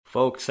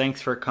Folks,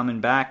 thanks for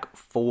coming back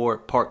for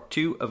part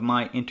 2 of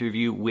my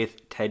interview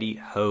with Teddy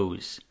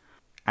Hose.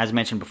 As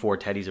mentioned before,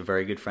 Teddy's a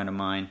very good friend of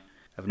mine.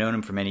 I've known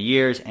him for many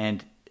years,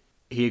 and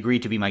he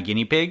agreed to be my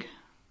guinea pig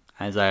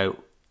as I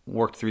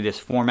worked through this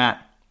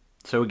format.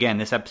 So again,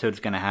 this episode is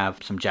going to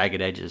have some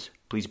jagged edges.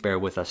 Please bear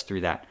with us through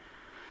that.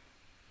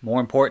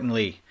 More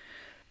importantly,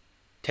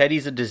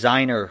 Teddy's a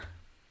designer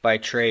by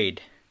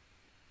trade.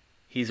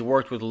 He's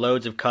worked with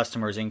loads of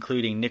customers,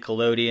 including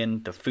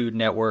Nickelodeon, the Food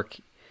Network.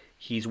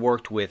 He's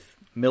worked with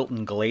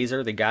Milton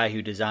Glaser, the guy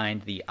who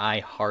designed the I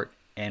Heart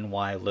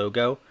NY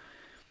logo.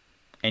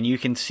 And you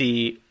can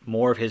see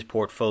more of his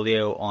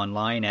portfolio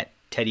online at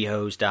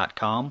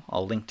teddyhose.com.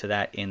 I'll link to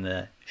that in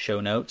the show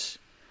notes.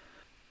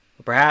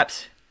 But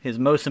perhaps his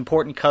most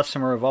important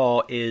customer of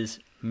all is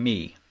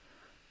me.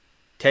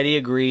 Teddy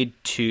agreed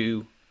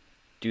to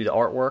do the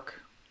artwork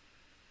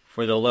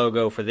for the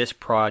logo for this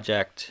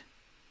project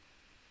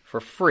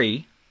for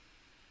free.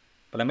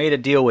 But I made a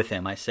deal with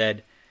him. I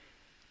said,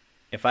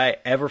 if I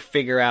ever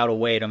figure out a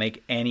way to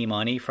make any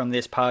money from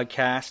this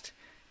podcast,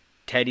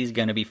 Teddy's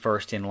going to be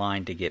first in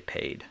line to get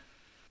paid.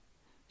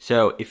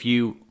 So if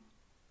you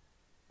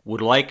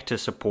would like to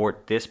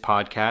support this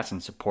podcast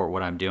and support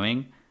what I'm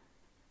doing,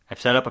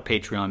 I've set up a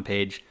Patreon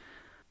page.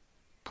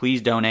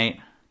 Please donate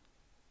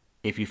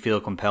if you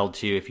feel compelled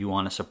to, if you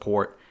want to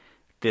support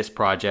this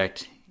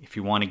project, if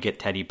you want to get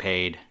Teddy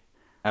paid.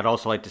 I'd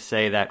also like to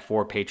say that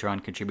for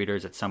Patreon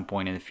contributors at some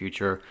point in the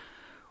future,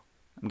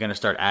 I'm going to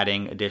start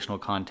adding additional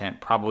content,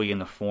 probably in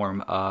the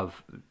form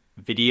of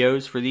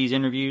videos for these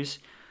interviews.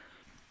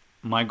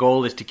 My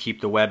goal is to keep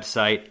the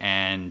website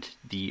and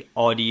the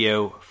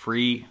audio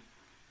free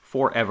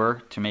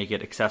forever, to make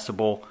it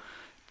accessible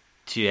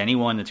to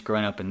anyone that's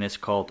grown up in this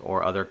cult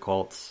or other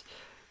cults.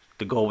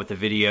 The goal with the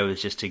video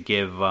is just to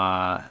give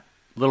a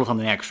little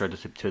something extra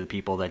to the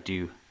people that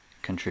do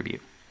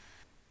contribute.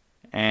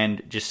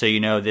 And just so you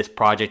know, this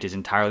project is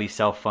entirely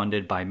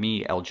self-funded by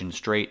me, Elgin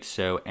Strait,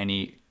 so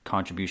any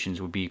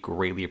contributions would be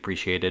greatly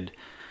appreciated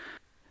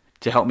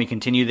to help me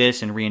continue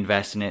this and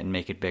reinvest in it and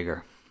make it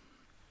bigger.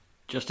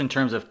 Just in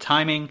terms of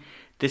timing,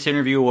 this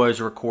interview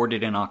was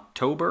recorded in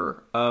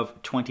October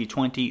of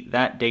 2020.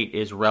 That date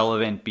is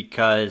relevant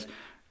because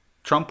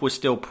Trump was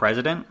still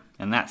president,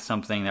 and that's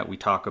something that we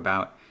talk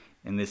about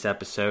in this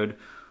episode.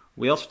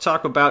 We also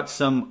talk about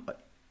some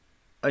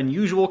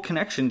unusual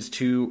connections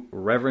to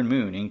Reverend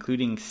Moon,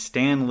 including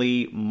Stan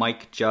Lee,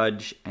 Mike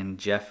Judge, and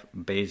Jeff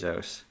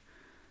Bezos.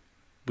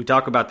 We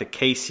talk about the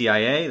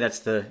KCIA, that's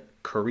the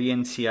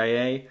Korean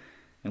CIA,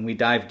 and we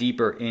dive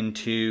deeper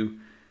into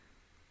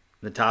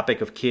the topic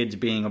of kids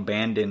being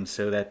abandoned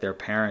so that their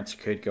parents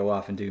could go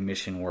off and do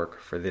mission work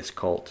for this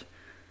cult.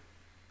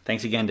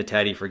 Thanks again to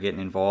Teddy for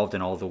getting involved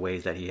in all the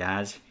ways that he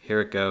has.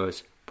 Here it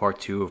goes, part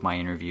 2 of my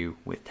interview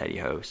with Teddy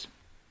Hose,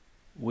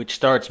 which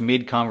starts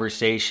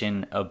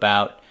mid-conversation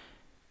about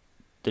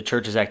the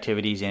church's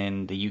activities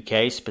in the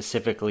UK,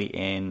 specifically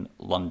in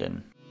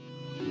London.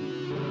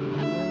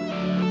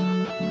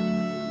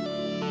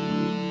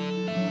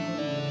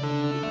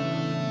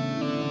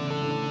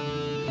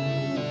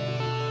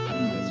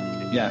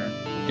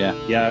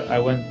 Yeah. I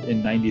went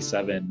in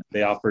 '97.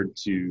 They offered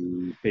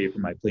to pay for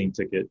my plane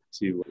ticket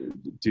to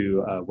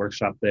do a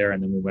workshop there,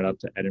 and then we went up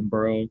to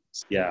Edinburgh.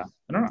 Yeah,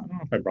 I don't know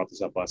if I brought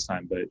this up last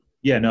time, but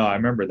yeah, no, I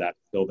remember that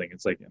building.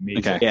 It's like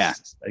amazing. Okay. Yeah,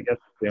 I guess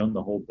they own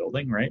the whole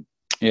building, right?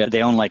 Yeah,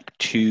 they own like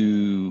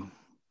two.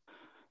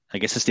 I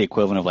guess it's the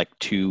equivalent of like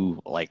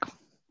two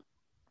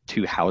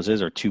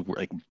houses or two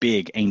like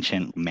big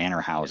ancient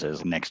manor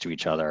houses next to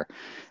each other.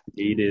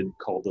 Gated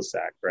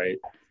cul-de-sac, right?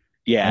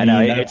 Yeah,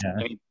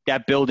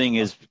 that building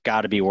is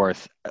got to be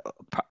worth,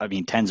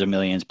 tens of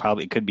millions.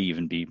 Probably it could be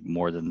even be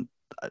more than.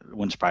 It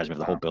wouldn't surprise me if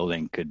the whole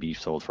building could be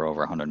sold for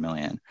over $100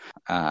 million.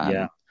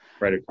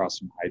 Right across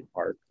from Hyde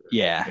Park.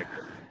 Yeah.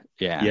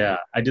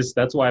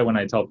 That's why when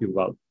I tell people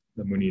about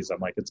the Moonies, I'm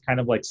like, it's kind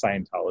of like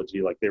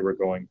Scientology. Like they were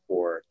going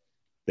for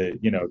the,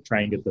 try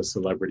and get the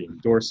celebrity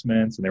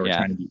endorsements, and they were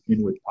trying to be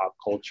in with pop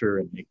culture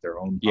and make their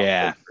own pop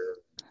culture.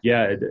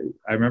 Yeah,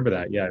 I remember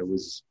that. Yeah, it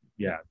was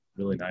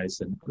really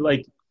nice, and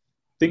like.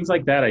 Things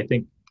like that, I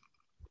think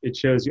it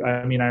shows you.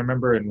 I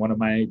remember in one of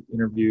my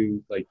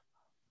interview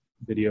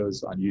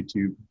videos on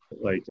YouTube,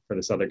 for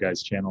this other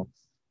guy's channel,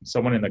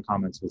 someone in the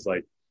comments was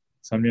like,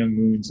 "Sun Myung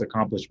Moon's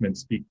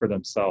accomplishments speak for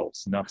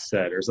themselves. Enough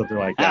said," or something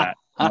like that.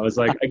 I was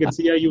like, I could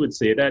see how you would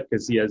say that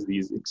because he has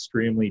these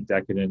extremely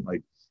decadent,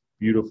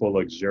 beautiful,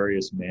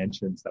 luxurious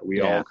mansions that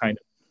we all kind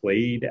of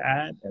played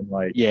at and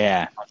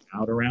hung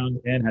out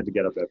around, and had to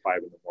get up at 5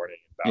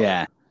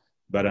 a.m.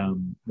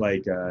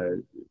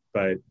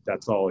 But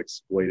that's all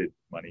exploited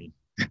money.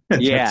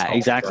 Yeah,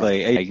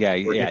 exactly.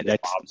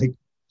 That's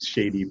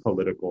shady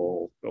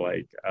political,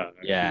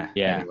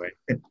 Anyway,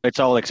 it's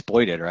all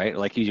exploited, right?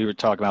 Like you were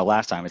talking about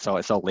last time. It's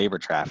all labor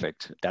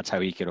trafficked. That's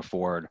how he could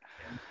afford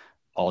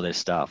all this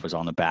stuff, was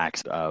on the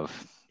backs of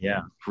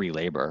free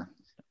labor.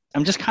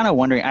 I'm just kind of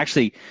wondering,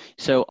 actually.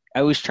 So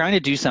I was trying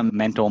to do some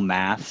mental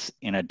maths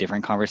in a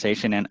different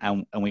conversation,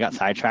 and we got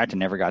sidetracked and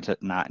never got to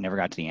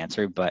the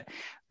answer. But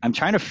I'm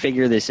trying to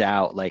figure this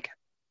out,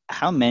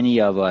 how many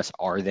of us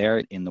are there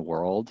in the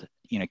world,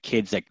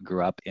 kids that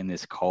grew up in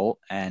this cult?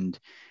 And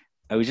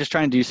I was just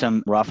trying to do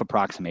some rough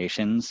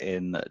approximations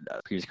in the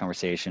previous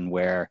conversation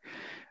where,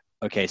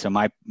 okay, so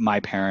my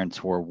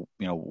parents were,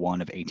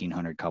 one of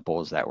 1,800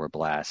 couples that were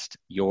blessed.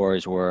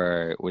 Yours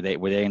were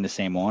they in the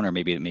same one, or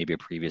maybe a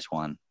previous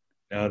one?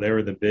 No, they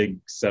were the big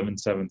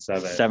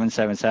 777.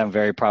 777,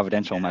 very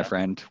providential, my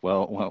friend.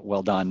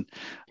 Well done.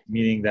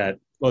 Meaning that,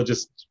 well,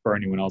 just for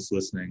anyone else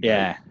listening.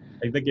 Yeah.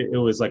 I think it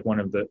was like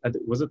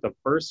was it the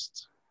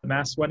first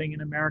mass wedding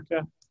in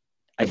America?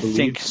 I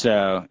think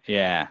so.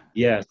 Yeah.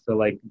 Yeah.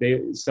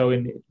 So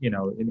in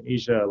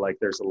Asia, like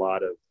there's a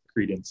lot of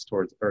credence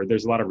towards, or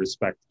there's a lot of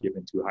respect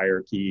given to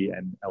hierarchy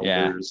and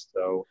elders.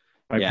 Yeah. So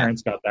my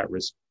parents got that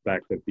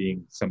respect of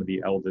being some of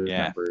the eldest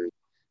members.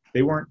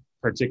 They weren't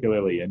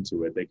particularly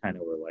into it. They kind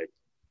of were like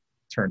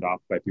turned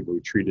off by people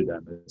who treated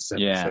them as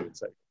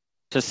 777.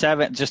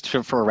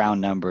 So for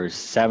round numbers,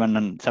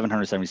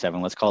 777,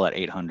 let's call it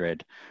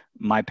 800.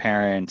 My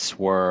parents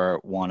were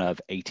one of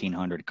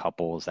 1,800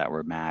 couples that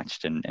were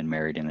matched and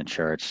married in the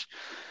church.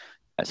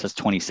 So it's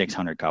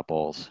 2,600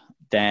 couples.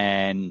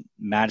 Then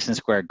Madison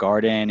Square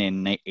Garden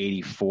in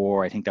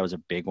 84, I think that was a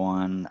big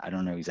one. I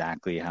don't know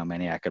exactly how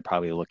many. I could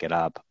probably look it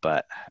up,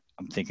 but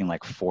I'm thinking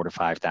like 4,000 to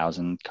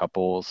 5,000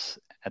 couples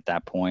at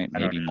that point,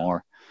 maybe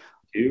more.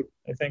 I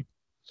think.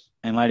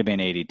 It might have been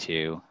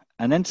 82.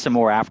 And then some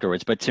more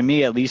afterwards. But to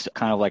me, at least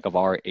kind of like of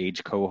our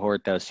age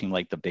cohort, those seem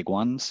like the big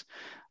ones.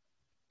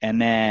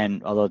 And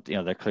then, although,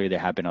 there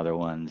have been other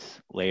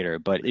ones later.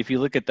 But if you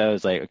look at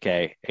those, like,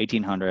 okay,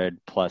 1,800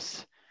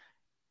 plus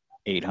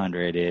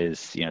 800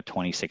 is,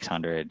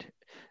 2,600.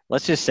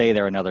 Let's just say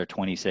there are another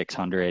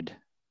 2,600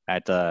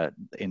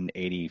 in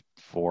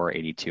 84,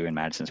 82 in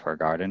Madison Square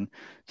Garden.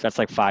 So that's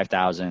like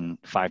 5,000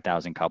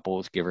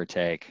 couples, give or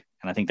take.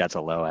 And I think that's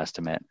a low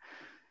estimate.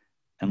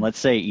 And let's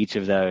say each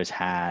of those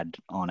had,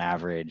 on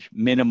average,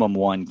 minimum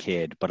one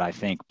kid, but I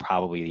think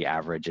probably the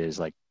average is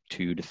like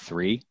 2 to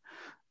 3.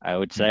 I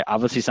would say,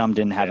 obviously, some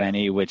didn't have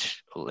any,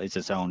 which is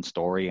its own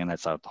story, and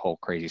that's a whole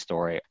crazy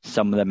story.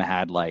 Some of them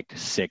had like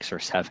 6 or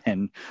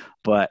 7,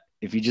 but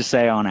if you just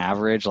say on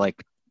average,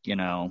 like,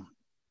 2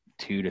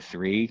 to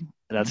 3,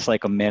 that's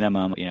like a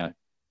minimum,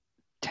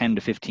 10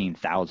 to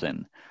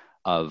 15,000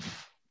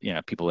 of,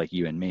 people like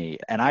you and me.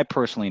 And I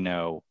personally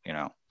know,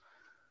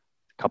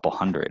 couple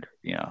hundred,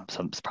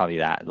 some it's probably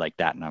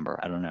that number.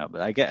 I don't know, but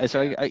I guess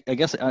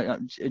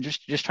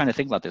just trying to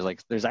think about this,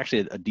 like there's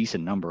actually a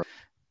decent number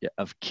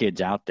of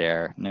kids out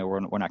there. No,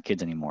 we're not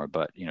kids anymore,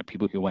 but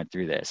people who went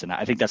through this, and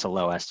I think that's a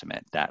low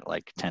estimate, that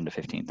like 10 to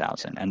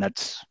 15,000, and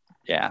that's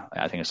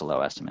I think it's a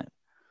low estimate.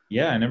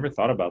 Yeah, I never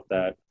thought about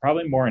that.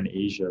 Probably more in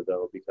Asia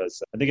though,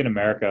 because I think in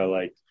America,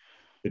 like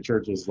the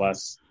church is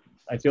less.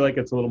 I feel like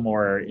it's a little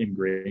more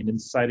ingrained in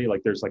society.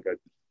 Like there's like a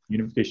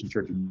Unification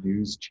Church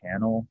news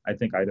channel, I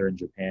think either in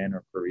Japan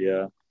or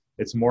Korea.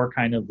 It's more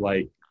kind of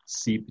like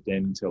seeped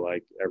into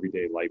like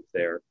everyday life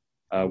there.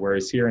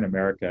 Whereas here in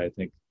America, I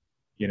think,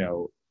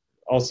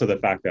 also the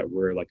fact that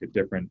we're like a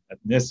different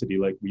ethnicity,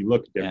 like we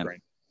look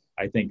different.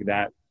 Yeah. I think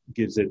that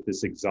gives it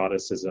this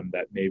exoticism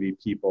that maybe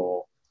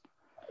people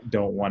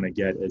don't want to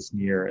get as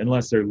near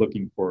unless they're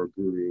looking for a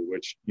guru,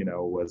 which,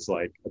 was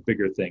like a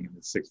bigger thing in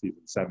the 60s and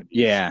 70s.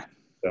 Yeah.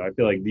 So I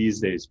feel like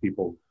these days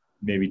people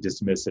maybe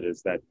dismiss it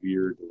as that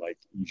weird like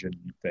Asian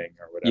thing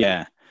or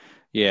whatever.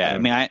 Yeah. I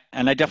mean, I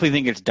definitely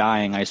think it's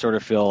dying. I sort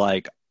of feel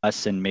like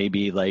us and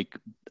maybe like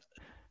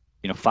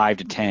 5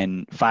 to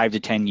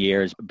 10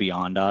 years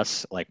beyond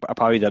us, like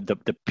probably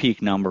the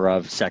peak number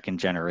of second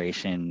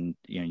generation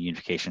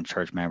Unification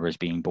Church members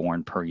being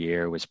born per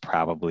year was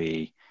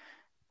probably,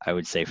 I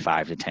would say,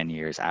 5 to 10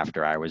 years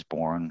after I was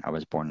born. I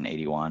was born in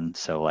 81,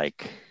 so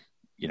like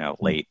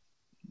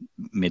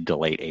mid to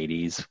late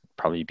 80s,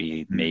 probably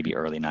be maybe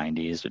early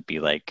 90s would be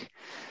like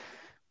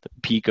the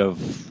peak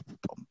of,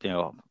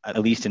 at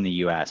least in the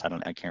US. I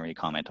can't really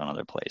comment on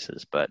other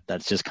places, but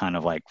that's just kind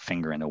of like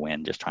finger in the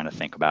wind, just trying to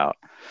think about,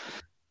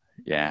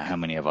 how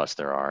many of us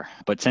there are.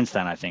 But since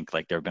then, I think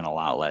like there have been a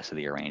lot less of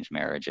the arranged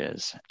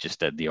marriages,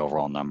 just that the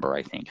overall number,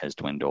 I think, has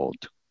dwindled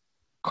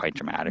quite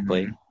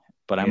dramatically. Mm-hmm.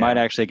 But I might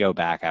actually go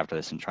back after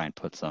this and try and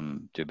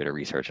do a bit of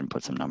research and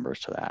put some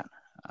numbers to that.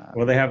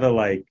 Well, they have a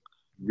like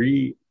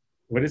renew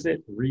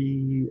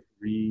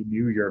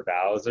your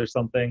vows or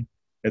something.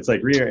 It's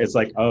like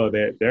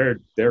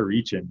they're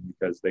reaching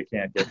because they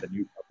can't get the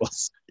new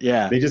couples.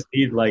 Yeah, they just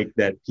need like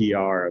that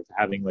PR of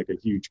having like a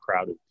huge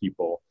crowd of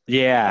people.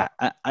 Yeah,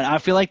 I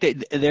feel like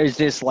there's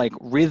this like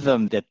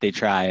rhythm that they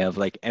try of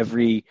like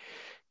every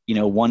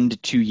 1 to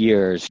 2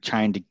 years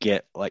trying to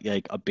get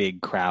like a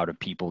big crowd of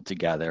people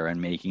together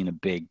and making a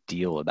big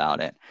deal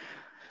about it.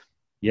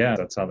 Yeah,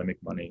 that's how they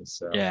make money.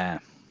 So yeah.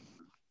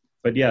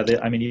 But yeah,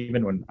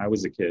 even when I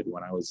was a kid,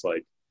 when I was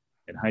like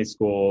in high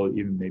school,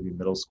 even maybe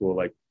middle school,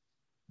 like,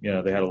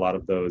 they had a lot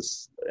of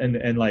those,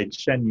 and like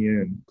Shen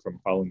Yun from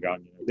Falun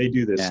Gong, they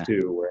do this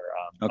too, where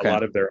a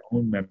lot of their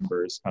own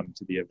members come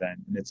to the event,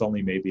 and it's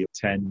only maybe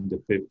 10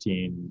 to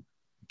 15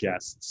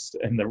 guests,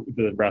 and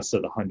the rest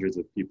of the hundreds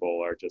of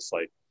people are just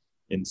like,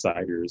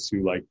 insiders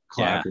who like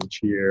clap and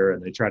cheer,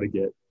 and they try to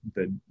get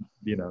the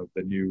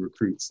the new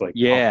recruits like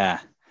Yeah.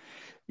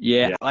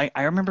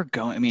 I remember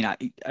going. I mean,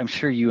 I'm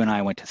sure you and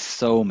I went to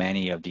so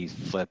many of these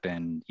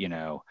flippin',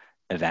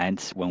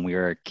 events when we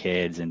were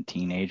kids and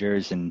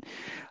teenagers, and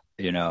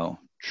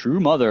True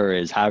Mother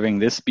is having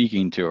this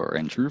speaking tour,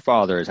 and True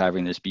Father is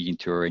having this speaking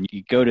tour, and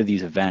you go to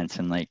these events,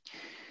 and like,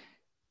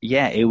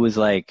 yeah, it was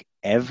like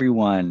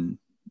everyone,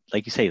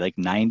 like you say, like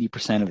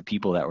 90% of the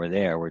people that were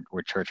there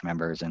were church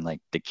members and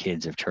like the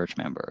kids of church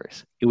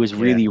members. It was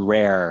really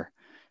rare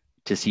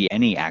to see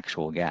any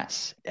actual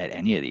guests at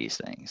any of these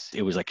things.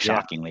 It was like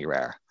shockingly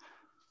rare.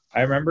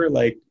 I remember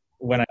like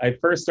when I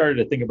first started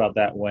to think about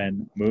that,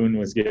 when Moon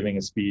was giving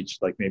a speech,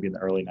 like maybe in the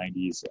early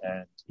 90s,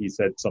 and he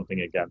said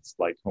something against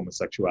like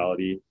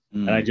homosexuality.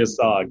 And I just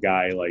saw a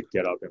guy like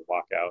get up and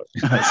walk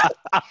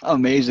out.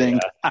 Amazing.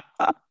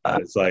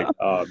 It's like,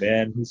 oh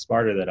man, who's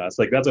smarter than us?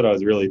 Like, that's what I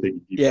was really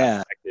thinking. He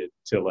connected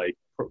to like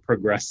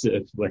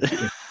progressive, like,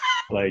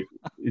 like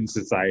in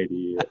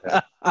society.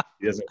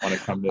 He doesn't want to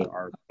come to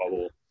our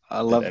bubble.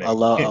 I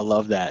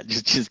love that.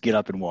 Just get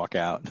up and walk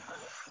out.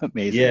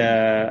 Amazing.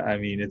 Yeah. I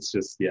mean, it's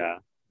just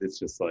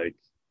like,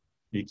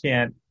 you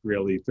can't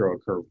really throw a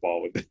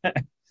curveball with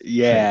that.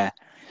 Yeah.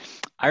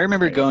 I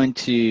remember going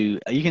to,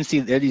 you can see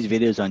there are these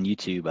videos on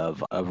YouTube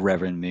of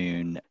Reverend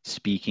Moon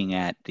speaking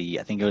at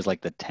I think it was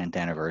like the 10th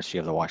anniversary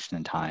of the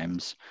Washington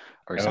Times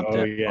or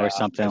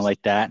something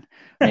like that.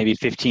 Maybe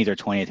 15th or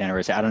 20th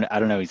anniversary. I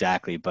don't know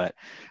exactly, but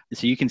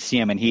so you can see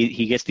him, and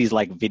he gets these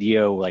like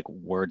video, like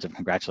words of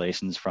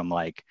congratulations from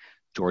like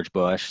George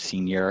Bush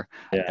Sr.,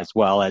 as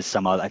well as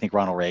some other, I think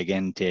Ronald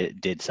Reagan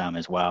did some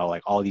as well.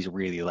 Like all these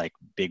really like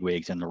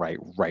bigwigs in the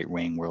right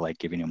wing were like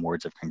giving him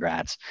words of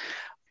congrats.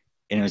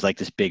 And it was like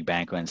this big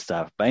banquet and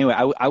stuff. But anyway,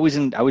 I was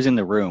in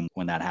the room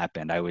when that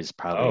happened. I was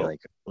probably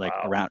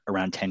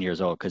around 10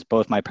 years old, because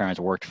both my parents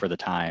worked for the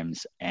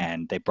Times,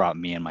 and they brought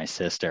me and my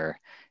sister.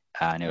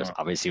 And it was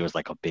obviously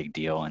like a big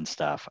deal and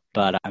stuff.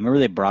 But I remember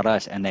they brought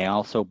us, and they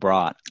also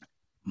brought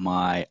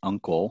my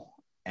uncle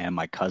and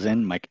my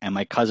cousin.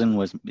 My cousin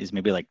is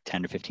maybe like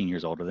 10 to 15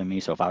 years older than me.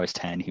 So if I was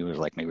 10, he was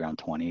like maybe around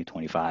 20,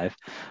 25.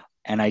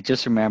 And I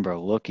just remember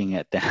looking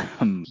at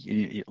them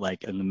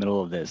like in the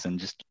middle of this, and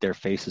just their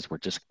faces were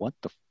just, what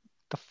the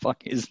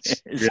fuck is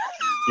this?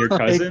 Your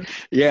cousin? Like,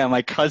 yeah,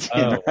 my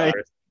cousin, right?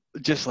 Wow.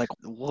 Just like,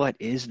 what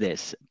is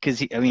this?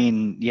 Because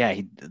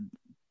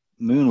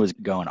Moon was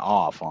going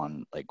off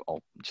on like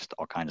all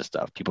kinds of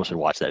stuff. People should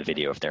watch that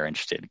video if they're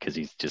interested, because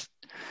he's just,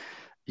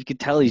 you could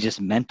tell he's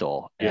just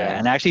mental. Yeah.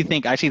 And I actually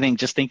think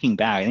just thinking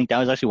back, I think that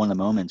was actually one of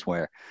the moments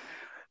where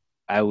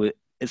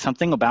it's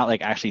something about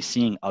like actually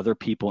seeing other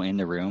people in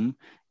the room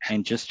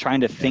and just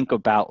trying to think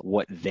about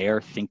what they're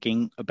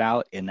thinking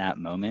about in that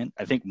moment.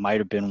 I think might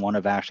have been one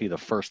of actually the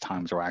first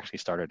times where I actually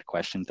started to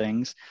question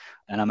things.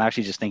 And I'm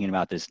actually just thinking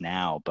about this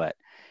now, but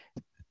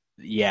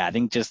yeah, I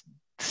think just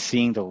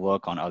seeing the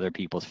look on other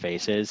people's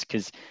faces,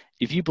 because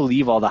if you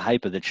believe all the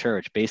hype of the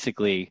church,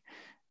 basically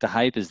the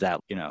hype is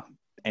that,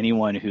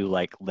 anyone who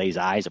like lays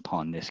eyes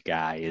upon this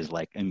guy is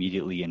like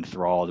immediately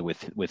enthralled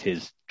with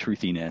his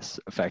truthiness,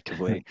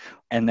 effectively.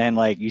 And then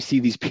like you see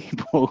these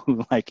people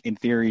who like in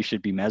theory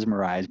should be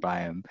mesmerized by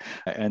him,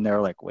 and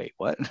they're like, wait,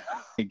 what?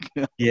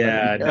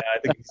 Yeah, no, I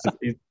think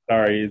he's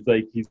sorry. It's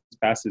like he's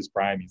past his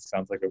prime. He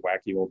sounds like a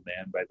wacky old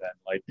man by then.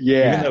 Like,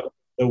 even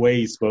the way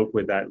he spoke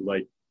with that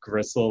like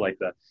gristle, like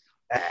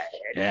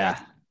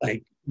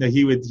like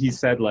he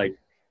said like,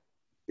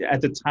 at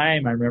the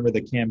time, I remember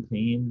the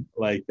campaign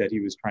like that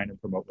he was trying to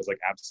promote was like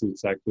absolute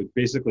sex, which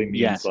basically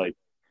means like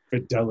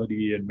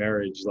fidelity in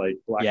marriage, like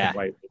black and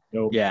white,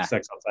 no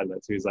sex outside of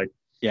that. So he's like,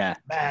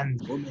 man,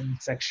 woman,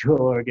 sexual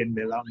organ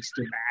belongs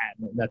to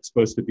man, and that's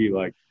supposed to be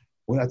like,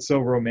 well, that's so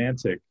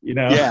romantic,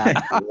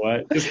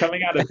 what? Just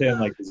coming out of him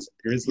like this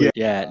grizzly.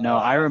 No,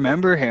 I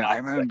remember him. I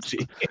remember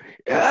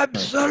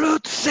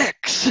absolute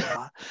sex.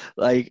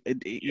 Like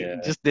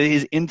just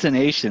his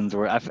intonations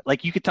were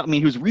like, you could tell me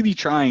he was really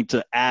trying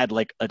to add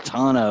like a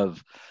ton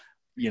of,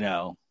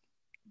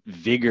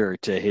 vigor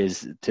to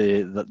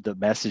the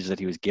message that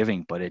he was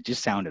giving, but it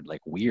just sounded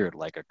like weird,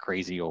 like a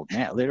crazy old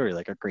man, literally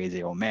like a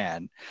crazy old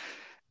man.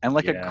 And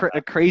like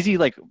a crazy,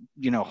 like,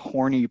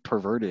 horny,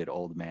 perverted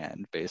old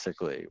man,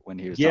 basically, when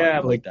he was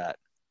talking like that.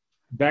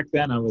 Back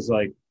then, I was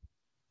like,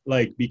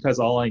 because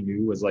all I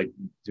knew was like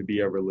to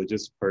be a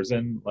religious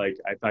person, like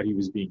I thought he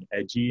was being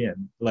edgy,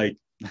 and like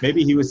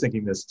maybe he was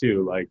thinking this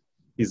too. Like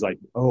he's like,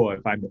 oh,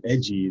 if I'm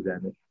edgy,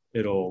 then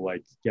it'll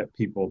like get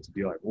people to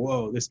be like,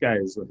 whoa, this guy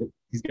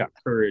he's got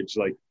courage,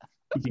 like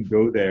he can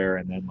go there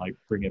and then like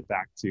bring it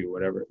back to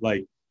whatever,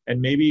 like. And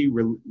maybe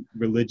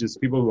religious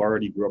people who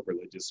already grew up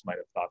religious might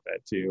have thought that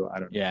too. I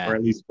don't know, or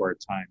at least for a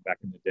time back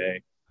in the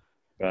day.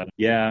 But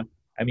yeah,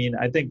 I mean,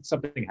 I think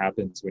something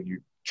happens when you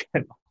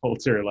get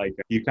older. Like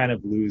you kind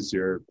of lose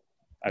your,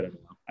 I don't know.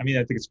 I mean,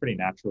 I think it's pretty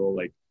natural.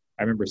 Like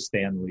I remember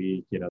Stan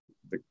Lee, the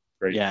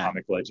great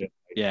comic legend.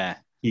 Like,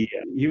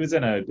 he was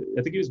in I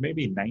think he was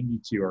maybe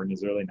 92 or in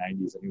his early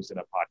 90s, and he was in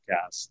a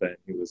podcast, and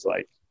he was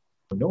like,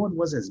 no one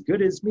was as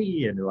good as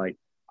me, and like,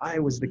 I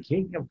was the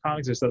king of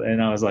comics or something.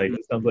 And I was like,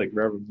 it sounds like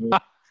Reverend Moon.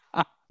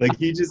 Like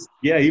he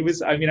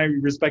was, I mean, I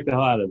respect the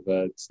hell out of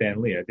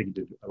Stan Lee. I think he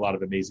did a lot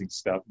of amazing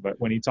stuff. But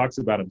when he talks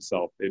about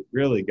himself, it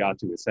really got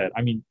to his head.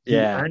 I mean, he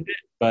earned it,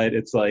 but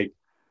it's like,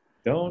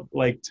 don't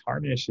like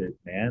tarnish it,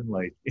 man.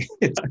 Like,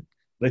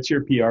 let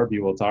your PR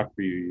people talk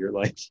for you. You're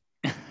like,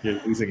 you're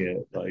losing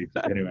it. Like,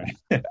 anyway.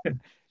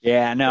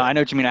 Yeah, no, I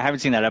know what you mean. I haven't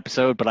seen that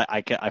episode, but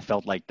I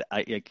felt like,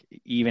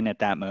 even at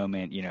that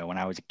moment, you know, when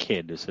I was a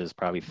kid, this is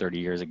probably 30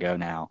 years ago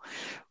now,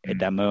 at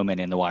that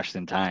moment in the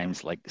Washington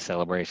Times, like the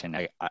celebration,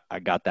 I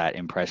got that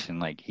impression,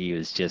 like he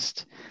was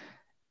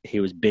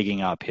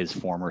bigging up his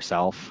former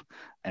self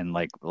and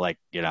like,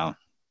 you know,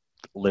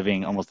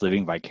 almost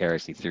living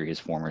vicariously through his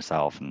former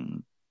self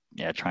and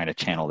trying to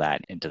channel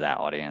that into that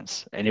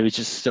audience. And it was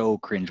just so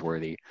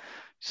cringeworthy.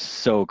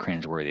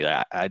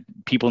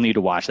 People need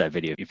to watch that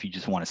video if you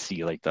just want to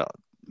see like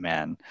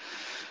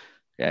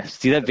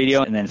see that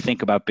video and then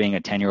think about being a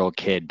 10-year-old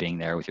kid being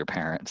there with your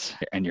parents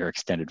and your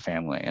extended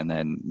family, and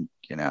then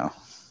I know.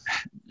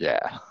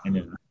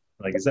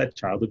 Like, is that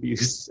child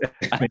abuse?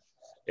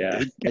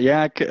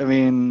 Yeah, I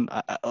mean,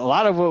 a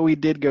lot of what we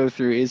did go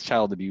through is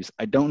child abuse.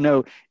 I don't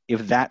know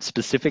if that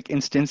specific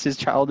instance is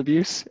child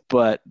abuse,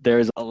 but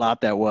there's a lot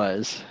that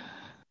was.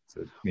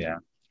 So,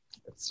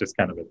 it's just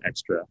kind of an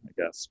extra, I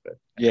guess. But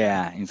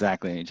yeah,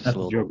 exactly. Just a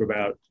little joke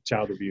about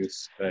child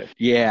abuse. But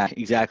yeah,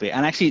 exactly.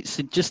 And actually,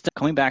 so just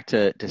coming back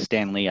to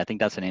Stan Lee, I think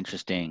that's an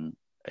interesting,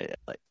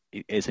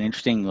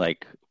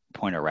 like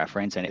point of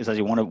reference, and it's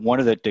actually one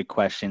of the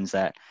questions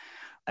that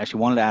I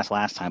actually wanted to ask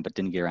last time, but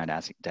didn't get around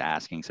to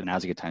asking. So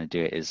now's a good time to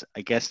do it. Is,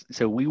 I guess,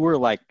 so we were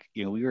like,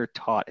 we were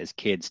taught as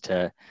kids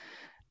to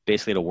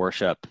basically to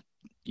worship,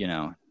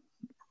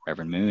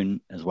 Reverend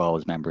Moon, as well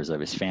as members of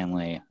his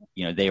family.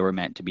 They were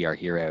meant to be our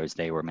heroes.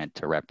 They were meant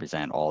to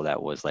represent all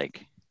that was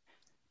like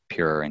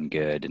pure and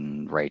good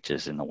and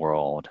righteous in the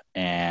world.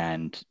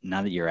 And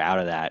now that you're out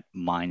of that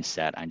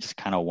mindset, I'm just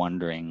kind of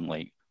wondering,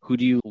 like, who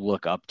do you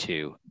look up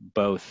to,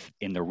 both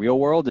in the real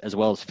world as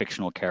well as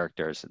fictional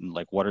characters? And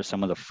like, what are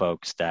some of the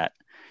folks that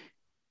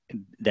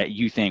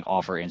you think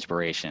offer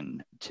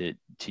inspiration to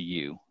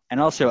you? And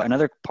also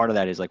another part of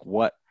that is like,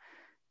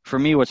 for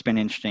me, what's been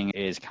interesting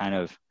is kind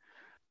of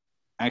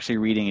actually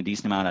reading a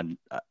decent amount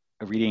of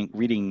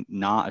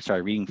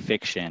reading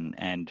fiction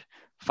and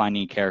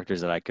finding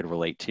characters that I could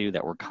relate to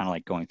that were kind of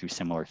like going through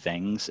similar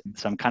things.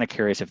 So I'm kind of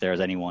curious if there's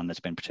anyone that's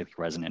been particularly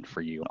resonant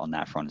for you on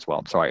that front as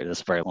well. Sorry, this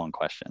is a very long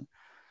question.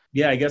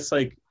 Yeah, I guess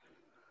like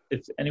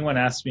if anyone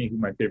asked me who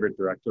my favorite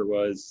director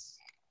was,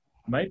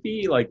 might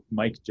be like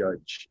Mike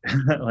Judge.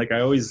 Like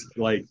I always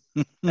like,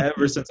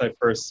 ever since I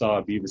first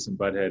saw Beavis and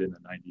Butthead in the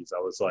 90s,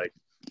 I was like,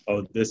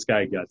 oh, this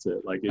guy gets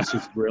it. Like it's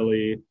just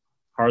really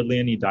hardly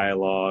any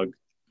dialogue.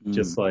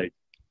 Just like,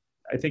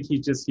 I think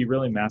he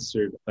really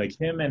mastered, like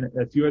him and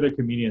a few other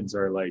comedians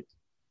are like,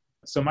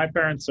 so my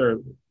parents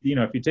are,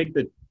 if you take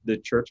the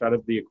church out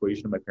of the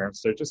equation of my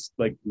parents, they're just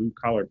like blue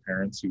collar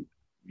parents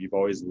we've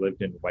always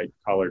lived in white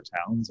collar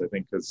towns. I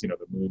think because, the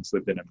Moons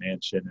lived in a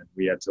mansion and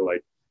we had to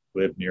like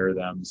live near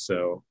them.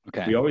 So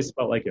we always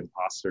felt like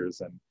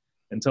imposters. And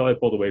until I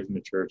pulled away from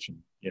the church and,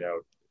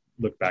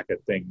 looked back at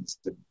things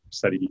and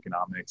studied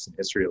economics and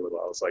history a little,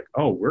 I was like,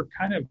 oh, we're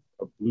kind of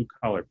a blue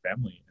collar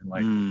family. And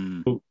like,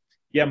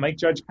 yeah, Mike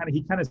Judge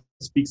kind of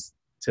speaks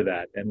to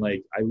that. And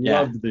like, I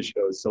loved the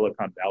show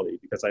Silicon Valley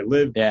because I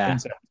lived in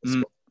San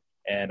Francisco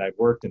and I've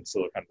worked in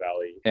Silicon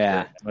Valley.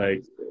 Yeah.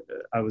 Like,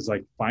 I was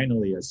like,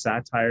 finally a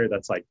satire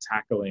that's like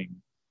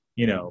tackling,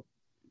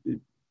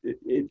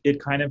 it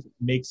kind of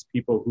makes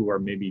people who are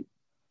maybe,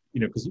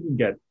 because you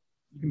can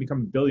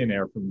become a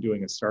billionaire from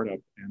doing a startup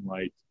and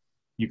like,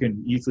 you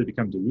can easily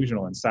become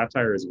delusional, and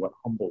satire is what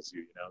humbles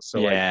you, So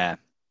like, I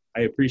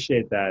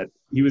appreciate that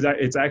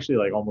it's actually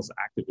like almost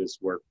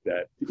activist work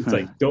that it's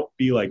like, don't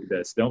be like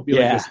this. Don't be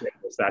like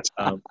this. That's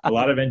a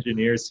lot of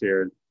engineers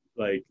here,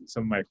 like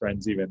some of my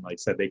friends even like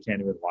said they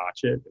can't even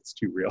watch it. It's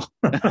too real.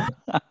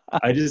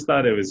 I just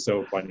thought it was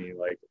so funny.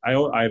 Like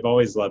I've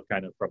always loved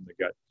kind of from the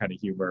gut kind of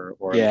humor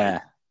or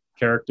like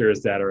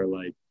characters that are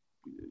like,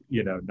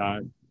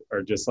 not,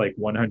 or just like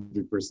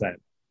 100%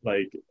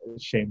 like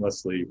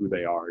shamelessly who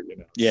they are,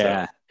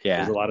 So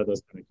there's a lot of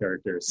those kind of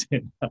characters.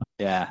 One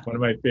of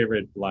my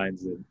favorite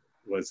lines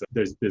was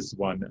there's this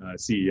one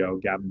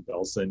CEO, Gavin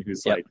Belson,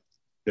 who's like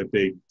the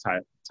big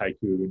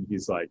tycoon.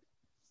 He's like,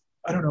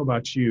 I don't know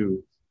about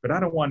you, but I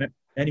don't want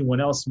anyone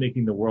else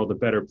making the world a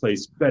better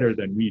place better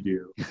than we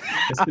do.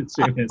 That's the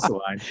famous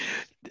line.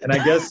 And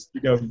I guess,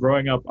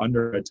 growing up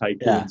under a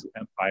tycoon's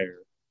empire,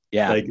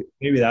 like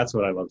maybe that's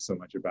what I love so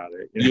much about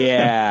it.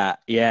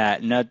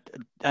 No,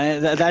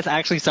 that's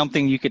actually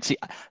something you could see.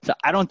 So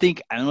I don't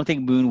think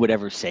Moon would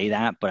ever say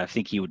that, but I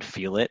think he would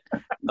feel it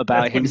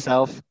about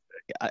himself.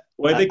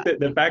 Well, I think that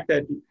the fact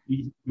that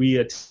we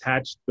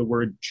attached the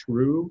word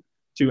true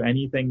to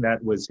anything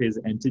that was his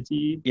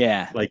entity,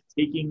 like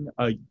taking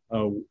a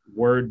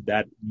word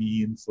that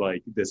means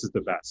like this is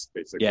the best,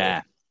 basically,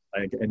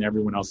 like, and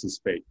everyone else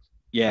is fake.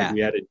 Like,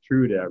 we added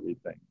true to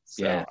everything.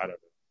 So I don't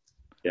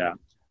know.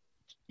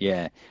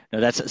 Yeah,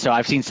 no, that's so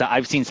I've seen some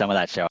of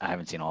that show. I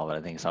haven't seen all of it.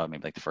 I think I saw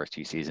maybe like the first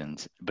two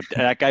seasons. But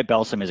that guy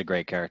Belsom is a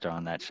great character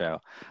on that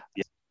show.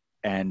 Yeah,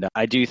 And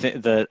I do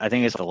think I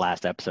think it's the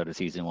last episode of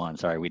season one.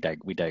 Sorry, we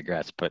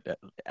digress, but it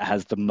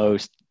has the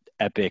most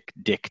epic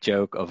dick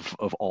joke of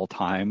all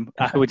time.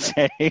 I would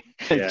say yeah,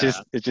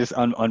 it's just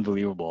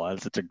unbelievable.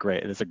 It's a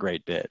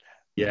great bit.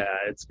 yeah,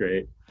 it's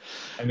great.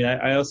 I mean,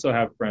 I also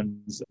have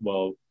friends.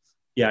 Well,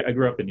 yeah, I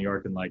grew up in New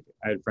York, and like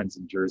I had friends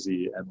in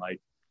Jersey, and like,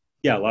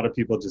 yeah, a lot of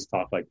people just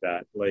talk like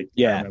that. Like, I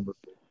Yeah. remember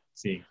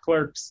seeing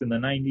Clerks in the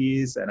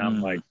 '90s, and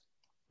I'm like,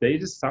 they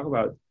just talk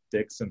about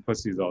dicks and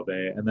pussies all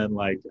day. And then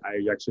like,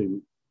 I actually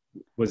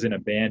was in a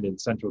band in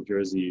Central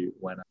Jersey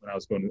when I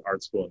was going to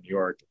art school in New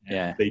York, and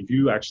Yeah. they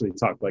do actually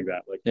talk like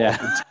that. Like,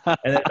 Yeah.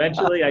 and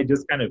eventually, I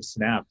just kind of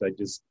snapped.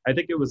 I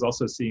think it was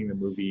also seeing the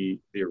movie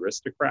The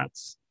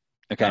Aristocrats.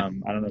 Okay. I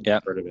don't know if Yeah.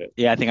 you've heard of it.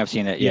 Yeah, I think I've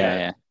seen it. Yeah,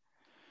 yeah.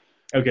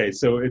 Okay,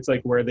 so it's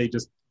like where they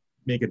just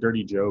make a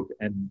dirty joke,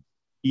 and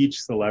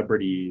each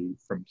celebrity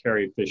from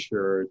Carrie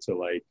Fisher to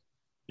like,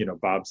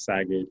 Bob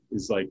Saget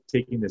is like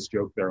taking this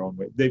joke their own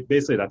way.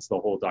 Basically that's the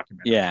whole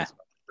documentary. Yeah. It's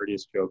about the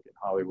dirtiest joke in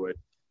Hollywood.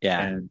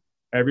 Yeah. And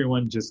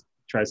everyone just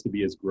tries to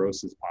be as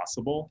gross as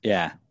possible.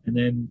 Yeah. And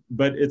then,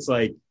 but it's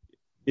like,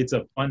 it's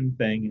a fun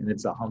thing and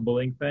it's a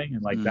humbling thing.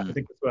 And like that, I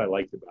think that's what I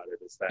liked about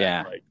it is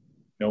that like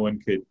no one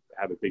could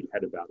have a big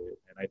head about it.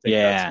 And I think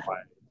that's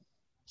why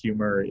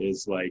humor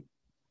is like,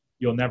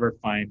 you'll never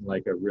find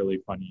like a really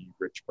funny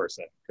rich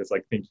person. Cause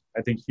like,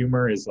 I think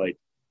humor is like,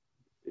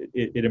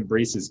 it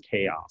embraces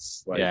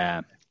chaos.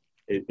 Like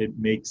it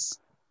makes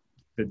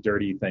the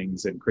dirty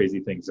things and crazy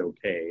things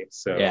okay.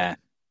 So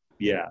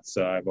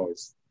so I've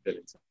always been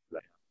into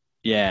that.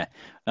 Yeah,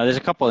 there's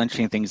a couple of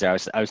interesting things there.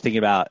 I was thinking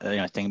about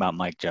thinking about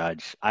Mike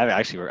Judge.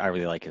 I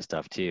really like his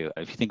stuff too.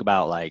 If you think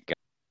about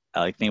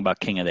think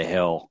about King of the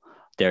Hill,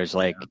 there's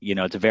like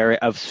it's a very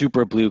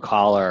super blue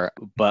collar,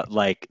 but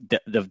like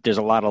there's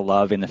a lot of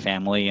love in the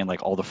family and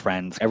like all the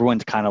friends.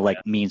 Everyone's kind of like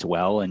means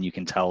well, and you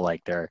can tell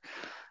like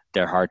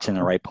their heart's in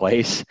the right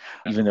place,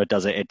 even though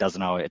it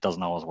doesn't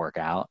always work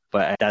out.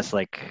 But that's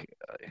like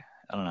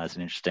I don't know. It's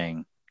an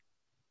interesting.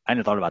 I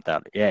hadn't thought about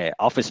that. Yeah,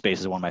 Office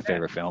Space is one of my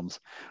favorite films.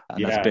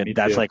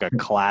 That's like a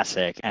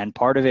classic. And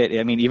part of it,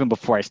 I mean, even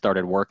before I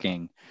started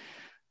working,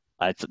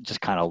 I just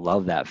kind of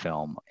love that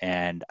film.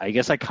 And I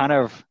guess I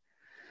don't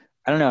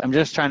know. I'm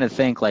just trying to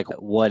think like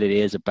what it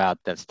is about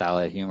that style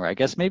of humor. I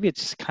guess maybe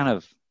it's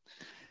just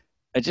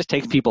it just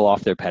takes people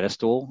off their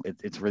pedestal.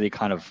 It's really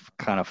kind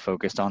of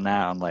focused on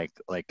that, on like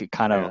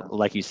kind of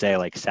like you say,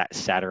 like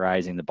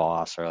satirizing the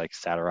boss or like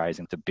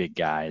satirizing the big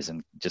guys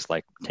and just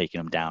like taking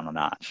them down a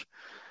notch.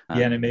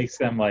 And it makes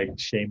them like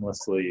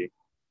shamelessly,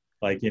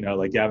 like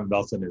like Gavin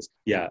Belson is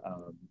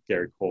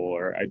Gary Cole,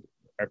 or I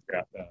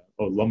forgot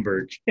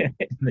Lumberg.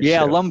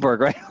 Yeah, Lumberg,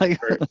 right? Like,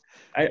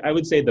 I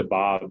would say the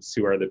Bobs,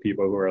 who are the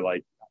people who are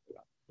like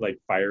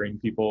firing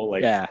people,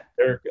 like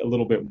they're a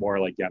little bit more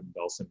like Gavin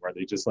Belson, where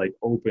they just like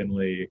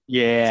openly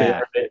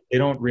say, they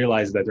don't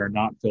realize that they're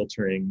not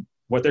filtering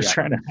what they're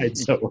trying to hide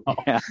so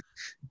well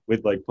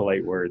with like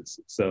polite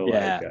words. So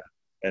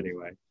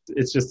anyway,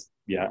 it's just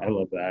I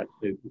love that.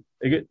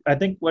 I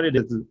think what it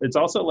is, it's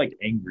also like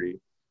angry,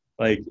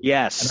 like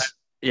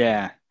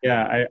I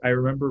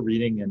remember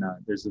reading in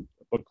there's a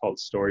book called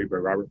Story by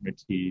Robert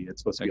McKee.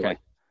 It's supposed to be like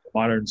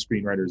modern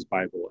screenwriter's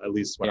Bible, at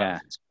least when I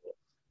was in school.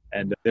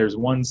 And there's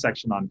one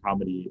section on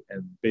comedy,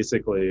 and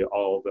basically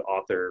all the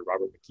author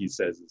Robert McKee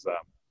says is,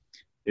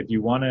 if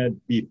you want to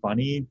be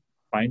funny,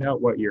 find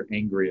out what you're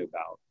angry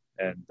about,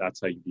 and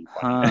that's how you be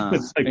funny.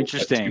 It's like,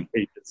 interesting.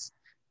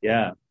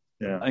 Yeah.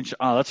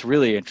 Oh, that's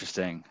really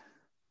interesting.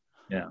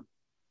 Yeah.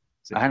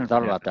 I hadn't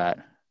thought about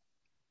that.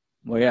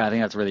 Well, I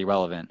think that's really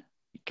relevant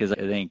because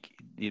I think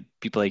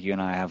people like you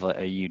and I have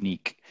a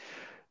unique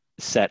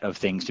set of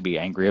things to be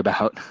angry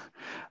about.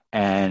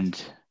 And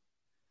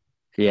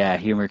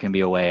humor can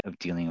be a way of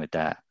dealing with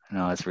that.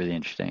 No, that's really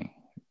interesting.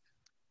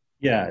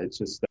 Yeah, it's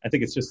just, I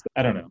think it's just,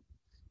 I don't know.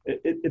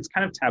 It's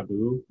kind of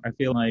taboo, I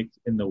feel like,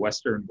 in the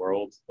Western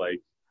world, like,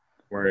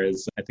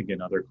 whereas I think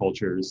in other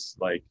cultures,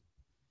 like,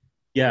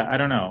 I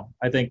don't know.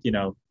 I think,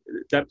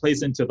 that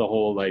plays into the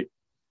whole, like,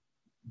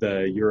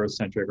 the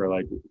Eurocentric or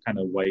like kind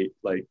of white,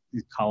 like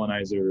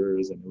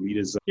colonizers and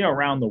elitism,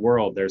 around the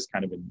world, there's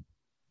kind of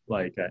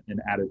an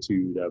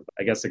attitude of,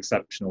 I guess,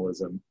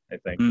 exceptionalism, I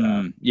think.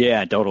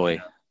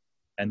 Totally.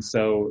 And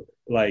so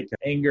like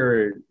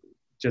anger,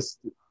 just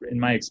in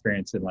my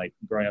experience in like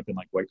growing up in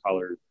like white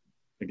collar,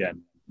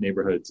 again,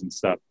 neighborhoods and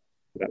stuff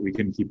that we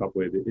couldn't keep up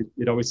with,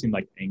 it always seemed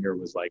like anger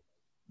was like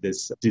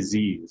this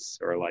disease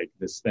or like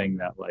this thing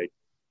that like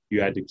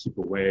you had to keep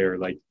away, or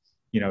like,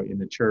 in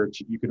the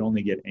church, you could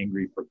only get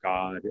angry for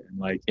God. And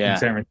like in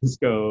San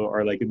Francisco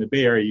or like in the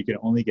Bay Area, you can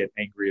only get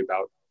angry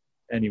about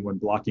anyone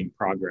blocking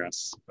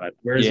progress. But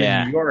whereas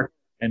in New York,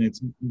 and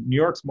New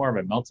York's more of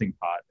a melting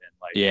pot, and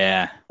like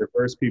the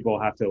first people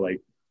have to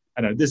like,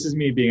 I don't know, this is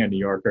me being a New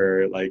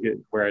Yorker, like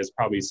whereas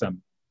probably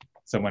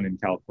someone in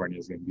California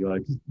is going to be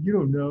like, you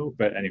don't know.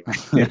 But anyway,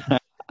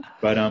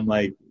 but I'm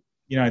like,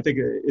 I think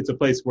it's a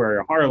place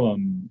where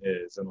Harlem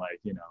is, and like,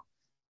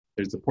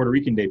 there's the Puerto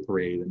Rican Day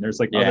Parade, and there's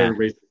like Yeah. other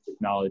races to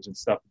acknowledge and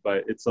stuff.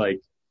 But it's like,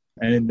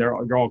 and they're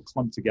all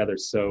clumped together.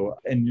 So,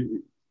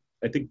 and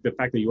I think the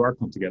fact that you are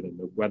clumped together,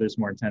 the weather's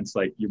more intense,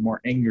 like you're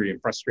more angry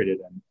and frustrated,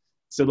 and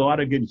so a lot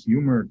of good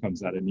humor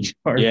comes out of New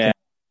York. Yeah.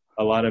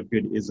 A lot of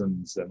good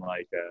isms and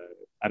like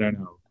I don't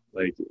know,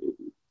 like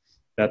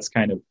that's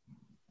kind of,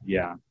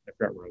 yeah, I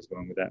forgot where I was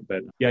going with that,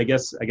 but yeah, I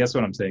guess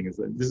what I'm saying is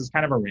that this is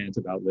kind of a rant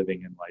about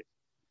living in like,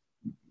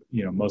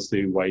 you know,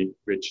 mostly white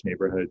rich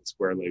neighborhoods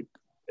where like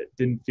it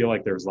didn't feel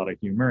like there was a lot of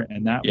humor,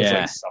 and that was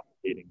like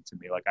suffocating to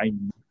me. Like I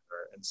knew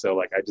her, and so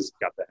like I just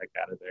got the heck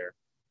out of there,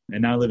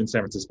 and now I live in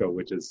San Francisco,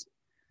 which is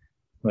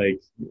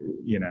like,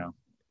 you know,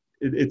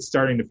 it's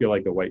starting to feel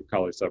like the white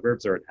collar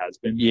suburbs, or it has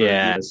been for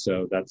years,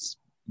 so that's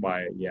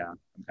why, yeah,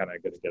 I'm kind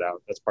of going to get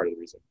out. That's part of the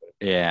reason.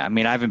 But. Yeah, I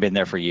mean, I haven't been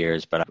there for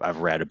years, but I've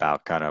read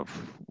about kind of,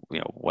 you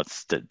know,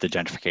 what's the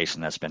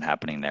gentrification that's been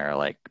happening there,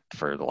 like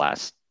for the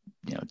last,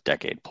 you know,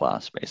 decade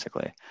plus,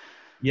 basically.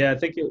 Yeah, I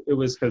think it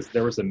was because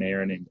there was a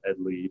mayor named Ed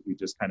Lee who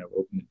just kind of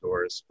opened the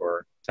doors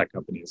for tech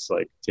companies to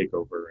like take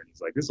over, and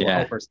he's like, "This will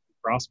help us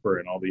prosper."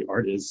 And all the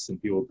artists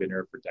and people who've been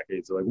here for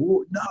decades are like,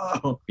 "Whoa,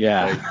 no,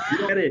 like, you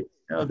don't get it.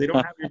 No, they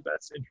don't have your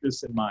best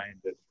interests in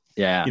mind."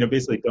 And, you know,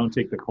 basically, don't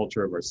take the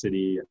culture of our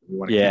city, and we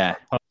want to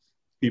keep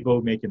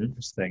people make it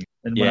interesting.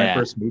 And when I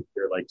first moved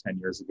here like 10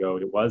 years ago,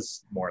 it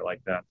was more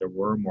like that. There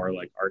were more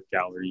like art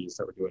galleries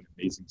that were doing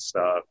amazing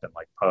stuff, and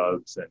like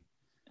pubs, and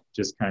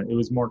just kind of, it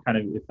was more kind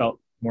of, it felt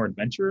more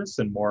adventurous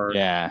and more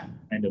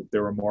kind of,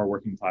 there were more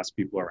working class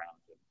people around.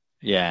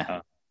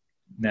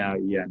 Now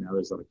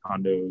there's other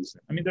condos.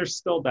 I mean, there's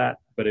still that,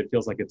 but it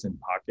feels like it's in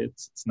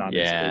pockets. It's not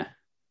as, it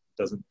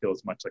doesn't feel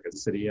as much like a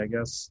city, I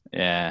guess.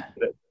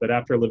 But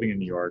after living in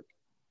New York,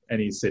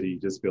 any city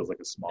just feels like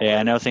a small.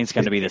 Yeah, nothing's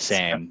going to be the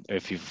same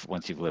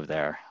once you've lived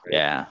there.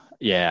 Right.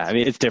 Yeah. I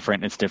mean, it's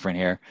different. It's different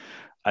here.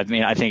 I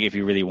mean, I think if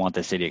you really want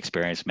the city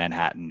experience,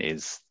 Manhattan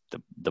is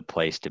the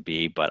place to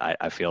be. But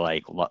I feel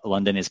like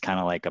London is kind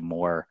of like a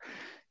more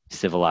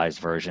civilized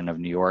version of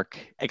New York.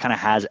 It kind of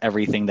has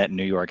everything that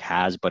New York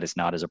has, but it's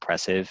not as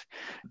oppressive.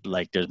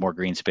 Like there's more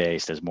green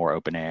space, there's more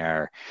open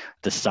air.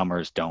 The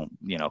summers don't,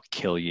 you know,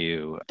 kill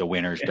you. The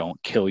winters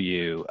don't kill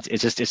you.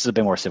 It's just a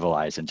bit more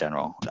civilized in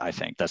general. I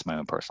think that's my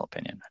own personal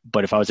opinion.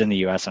 But if I was in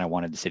the US and I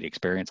wanted the city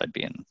experience, I'd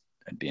be in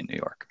New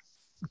York.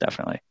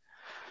 Definitely.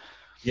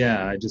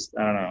 Yeah, I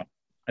don't know.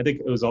 I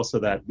think it was also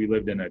that we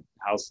lived in a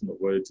house in the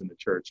woods in the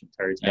church in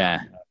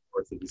Tarrytown,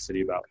 north of the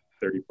city, about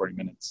 30, 40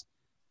 minutes.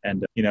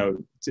 And, you know,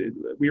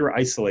 we were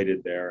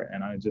isolated there,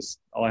 and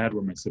all I had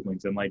were my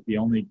siblings. And like the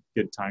only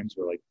good times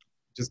were like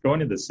just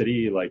going to the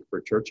city, like for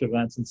church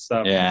events and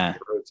stuff. Yeah.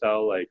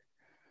 Hotel, like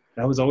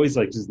that was always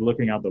like just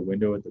looking out the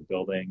window at the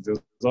buildings. It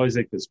was always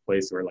like this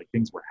place where like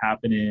things were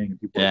happening and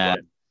people were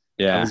getting,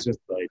 it was just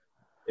like,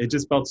 it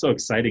just felt so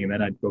exciting. And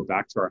then I'd go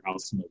back to our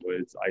house in the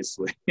woods,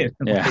 isolated.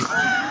 And,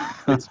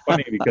 it's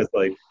funny because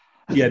like,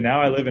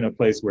 now I live in a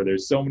place where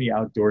there's so many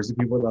outdoorsy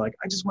people that are like,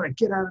 I just want to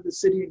get out of the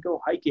city and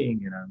go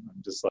hiking. And I'm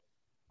just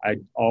like,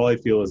 all I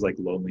feel is like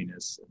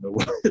loneliness in the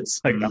woods.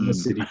 Like I'm a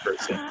city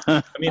person.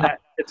 I mean,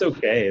 it's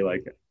okay.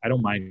 Like I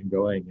don't mind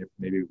going if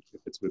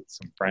it's with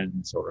some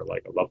friends or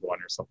like a loved one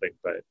or something.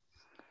 But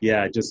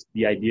yeah, just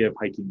the idea of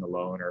hiking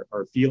alone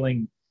or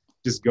feeling,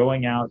 just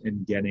going out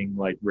and getting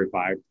like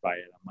revived by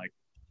it. I'm like,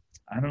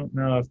 I don't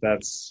know if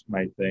that's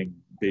my thing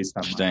based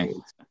on my age.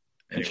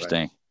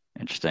 Anyway.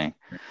 Interesting.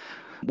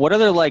 What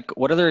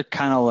other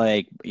kind of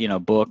like, you know,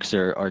 books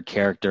or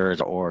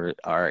characters or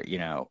you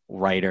know,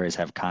 writers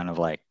have kind of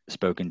like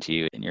spoken to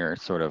you in your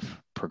sort of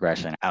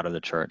progression out of the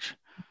church?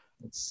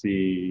 Let's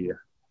see,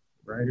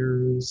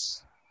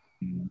 writers.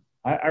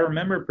 I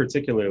remember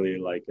particularly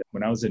like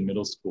when I was in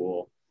middle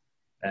school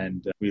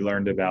and we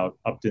learned about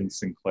Upton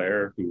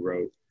Sinclair, who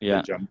wrote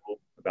The Jungle,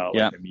 about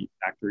like the meat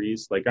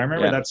factories. Like I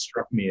remember that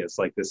struck me as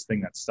like this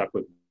thing that stuck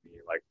with me.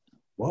 Like,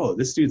 whoa,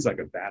 this dude's like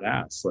a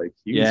badass. Like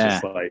he was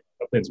just like,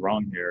 something's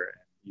wrong here,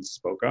 and he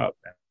spoke up.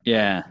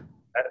 And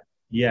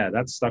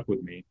that stuck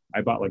with me.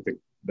 I bought like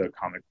the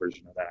comic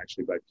version of that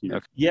actually by Peter.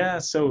 Okay. Yeah,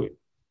 so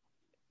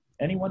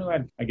anyone who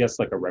had, I guess,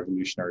 like a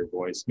revolutionary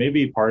voice,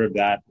 maybe part of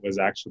that was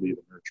actually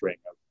the nurturing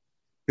of,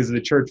 because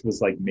the church was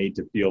like made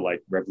to feel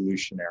like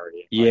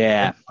revolutionary.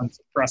 Like,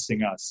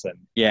 unsuppressing us and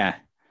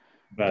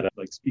but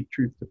like speak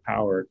truth to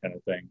power kind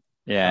of thing.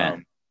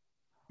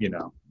 You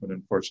know, but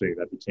unfortunately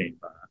that became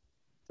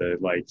the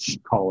like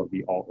call of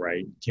the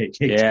alt-right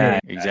KKK. Yeah,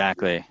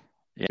 exactly.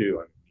 Too.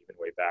 I mean, even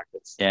way back,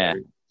 it's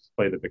like,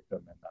 play the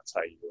victim, and that's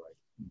how you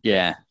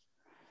like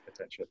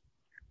attention.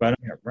 But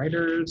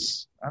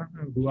writers, I don't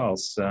know who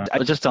else.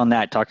 Just on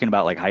that, talking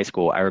about like high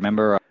school, I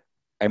remember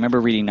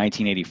reading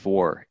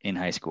 1984 in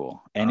high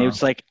school, and it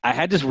was like I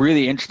had this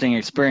really interesting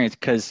experience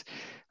because,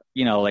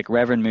 you know, like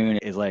Reverend Moon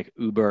is like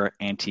uber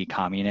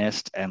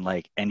anti-communist, and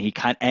like, and he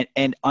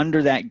and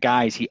under that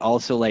guise, he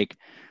also like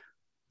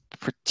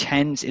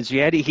pretends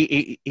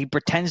he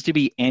pretends to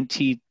be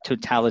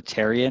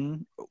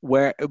anti-totalitarian,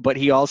 but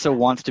he also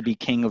wants to be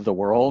king of the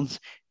world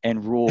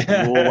and rule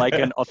like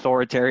an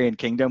authoritarian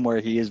kingdom where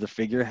he is the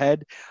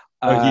figurehead.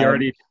 Oh, he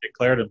already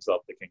declared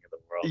himself the king of the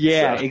world.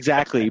 Yeah, so.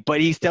 exactly.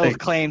 But he still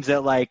claims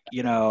that, like,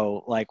 you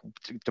know, like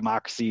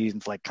democracy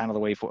is like kind of the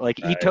way forward. Like,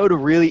 he toed a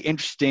really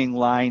interesting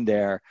line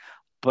there.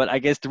 But I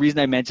guess the reason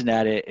I mentioned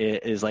that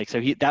is like,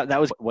 so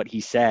that was what he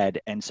said.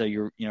 And so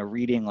you're, you know,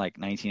 reading like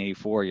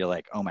 1984, you're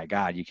like, oh my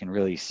God, you can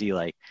really see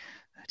like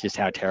just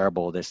how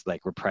terrible this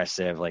like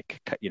repressive,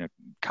 like, you know,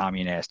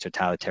 communist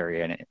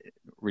totalitarian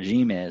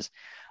regime is.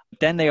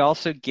 Then they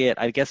also get,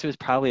 I guess it was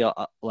probably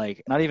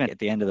like not even at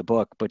the end of the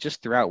book, but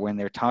just throughout when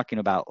they're talking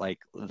about like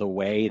the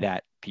way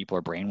that people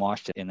are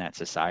brainwashed in that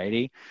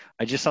society.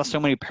 I just saw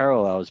so many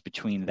parallels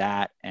between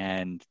that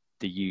and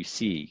the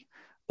UC.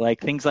 Like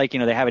things like, you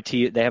know, they have a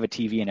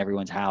TV in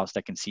everyone's house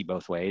that can see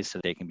both ways so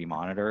they can be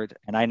monitored.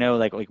 And I know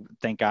like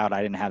thank God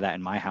I didn't have that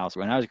in my house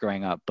when I was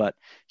growing up, but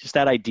just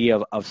that idea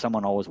of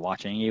someone always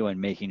watching you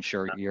and making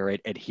sure you're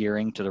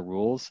adhering to the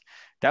rules,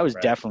 that was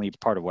definitely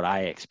part of what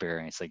I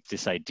experienced. Like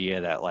this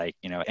idea that like,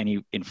 you know,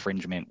 any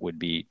infringement would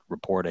be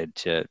reported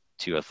to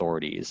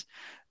authorities,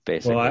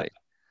 basically. Well,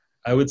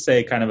 I would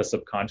say kind of a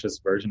subconscious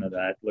version of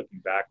that looking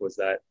back was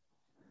that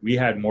we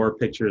had more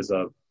pictures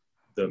of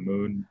the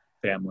Moon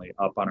family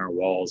up on our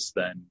walls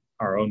than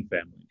our own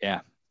family.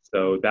 Yeah.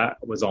 So that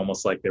was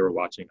almost like they were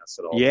watching us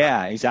at all.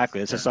 Yeah, exactly.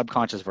 It's a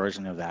subconscious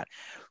version of that.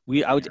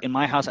 In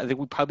my house, I think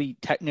we probably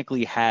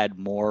technically had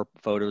more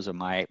photos of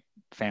my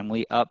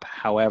family up.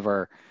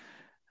 However,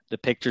 the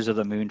pictures of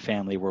the Moon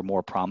family were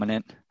more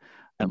prominent.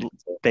 And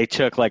they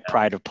took like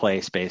pride of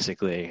place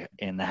basically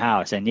in the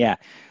house. And yeah,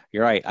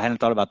 you're right. I hadn't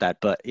thought about that,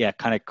 but yeah,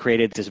 kind of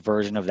created this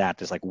version of that,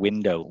 this like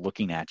window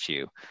looking at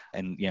you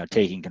and, you know,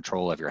 taking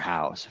control of your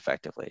house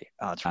effectively.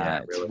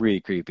 It's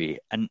really creepy.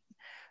 And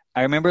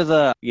I remember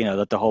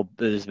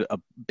there's a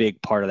big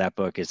part of that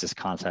book is this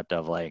concept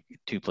of like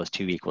 2 +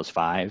 2 =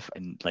 5.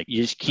 And like,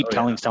 you just keep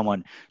telling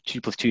someone 2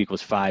 + 2 =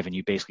 5 and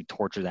you basically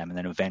torture them. And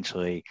then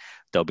eventually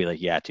they'll be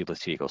like, yeah, 2 +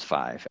 2 =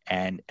 5.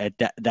 And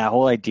that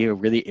whole idea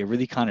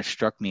really kind of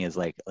struck me as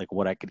like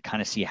what I could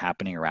kind of see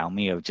happening around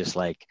me of just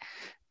like,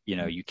 you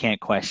know, you can't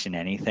question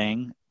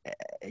anything.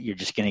 You're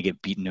just going to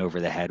get beaten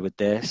over the head with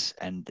this.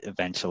 And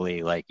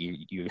eventually like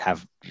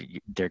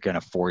they're going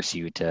to force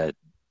you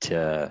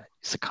to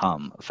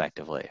succumb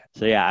effectively.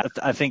 So yeah,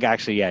 I think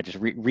actually, yeah, just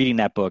reading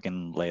that book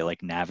and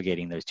like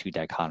navigating those two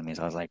dichotomies,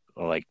 I was like,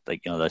 you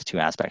know, those two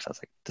aspects, I was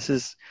like,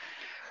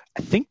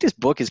 I think this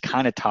book is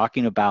kind of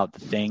talking about the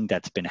thing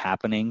that's been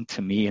happening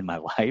to me in my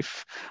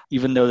life,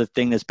 even though the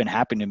thing that's been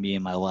happening to me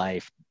in my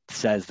life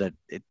says that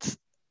it's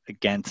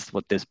against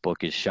what this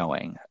book is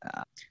showing.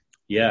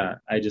 Yeah,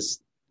 I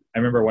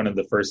remember one of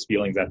the first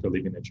feelings after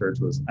leaving the church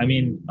was, I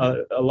mean,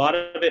 a lot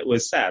of it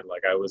was sad.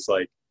 Like I was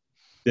like,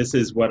 this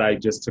is what I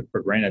just took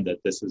for granted, that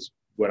this is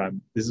what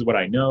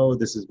I know.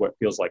 This is what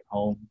feels like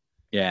home.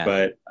 Yeah.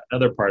 But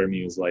another part of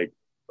me was like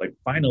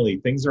finally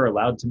things are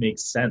allowed to make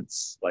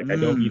sense. Like I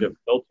don't need a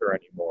filter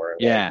anymore.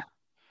 Yeah.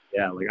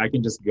 Like I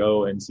can just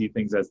go and see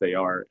things as they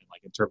are and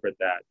like interpret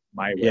that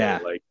my way. Yeah.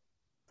 Like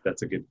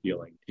that's a good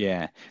feeling.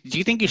 Yeah. Do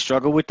you think you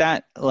struggle with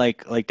that?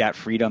 Like that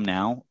freedom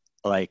now?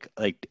 Like,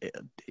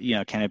 you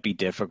know, can it be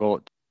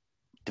difficult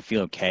to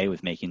feel okay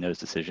with making those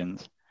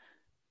decisions?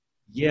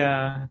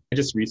 Yeah. I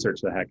just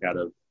research the heck out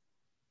of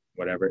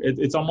whatever.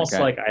 It's almost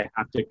like I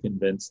have to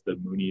convince the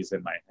Moonies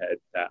in my head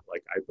that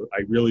like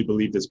I really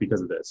believe this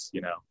because of this, you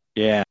know?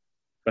 Yeah.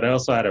 But I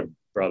also had I have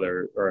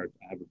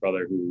a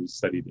brother who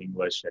studied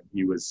English, and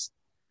he was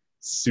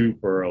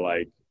super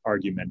like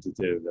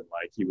argumentative, and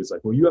like he was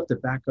like, well, you have to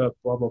back up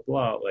blah blah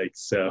blah, like,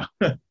 so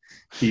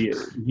he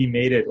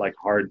made it like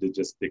hard to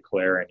just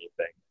declare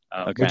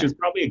anything, which is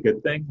probably a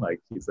good thing.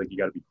 Like he's like, you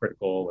got to be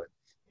critical, and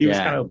he was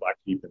kind of black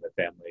sheep in the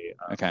family.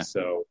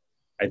 So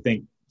I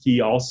think he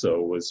also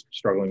was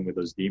struggling with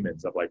those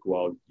demons of like,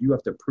 well, you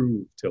have to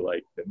prove to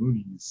like the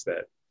Moonies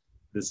that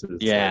this is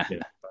like, you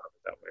know,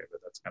 that way. But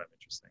that's kind of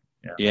interesting.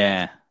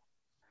 Yeah.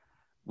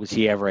 Was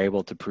he ever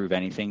able to prove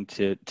anything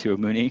to a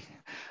Moonie?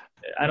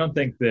 I don't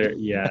think there.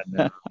 Yeah,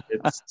 no.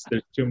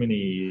 There's too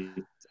many.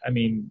 I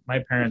mean, my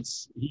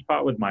parents. He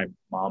fought with my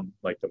mom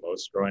like the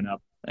most growing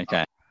up.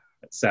 Okay.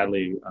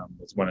 Sadly,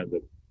 was one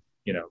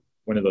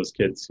of those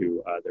kids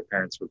who their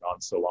parents were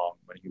gone so long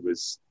when he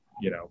was,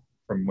 you know,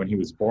 from when he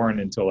was born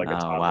until like a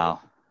toddler.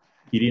 Wow.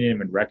 He didn't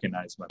even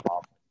recognize my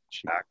mom when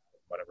she back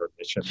one of her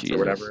missions Jesus. Or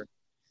whatever.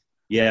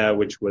 Yeah,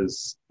 which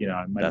was, you know,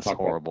 I might that's have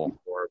talked horrible. about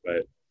before,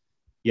 but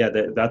yeah,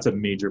 that's a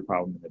major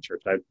problem in the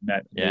church. I've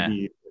met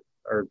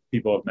or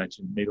people have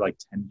mentioned, maybe like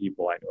 10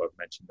 people I know have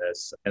mentioned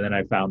this. And then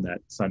I found that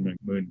Sun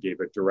Moon gave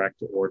a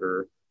direct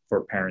order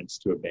for parents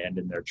to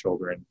abandon their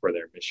children for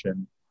their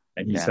mission.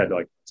 And he said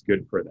like, it's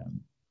good for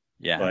them.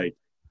 Yeah. Like,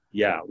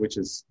 yeah, which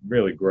is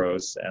really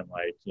gross. And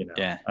like, you know,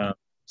 yeah.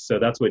 So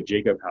that's what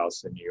Jacob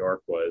House in New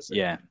York was in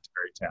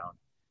Tarrytown.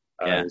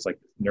 It was like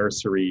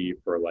nursery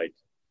for like,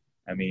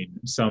 I mean,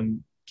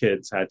 some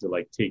kids had to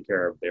like take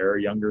care of their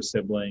younger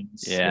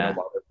siblings you know,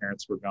 while their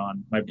parents were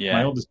gone.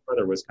 My oldest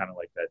brother was kind of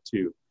like that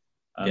too.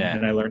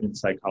 And I learned in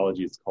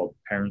psychology, it's called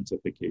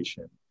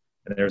parentification.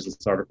 And there's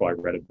this article I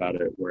read about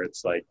it where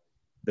it's like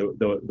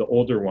the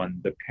older one,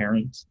 the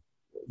parent,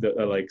 the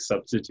like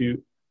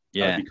substitute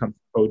becomes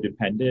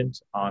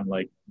codependent on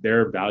like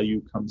their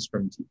value comes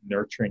from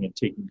nurturing and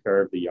taking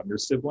care of the younger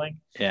sibling.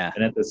 Yeah.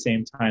 And at the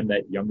same time,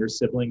 that younger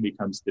sibling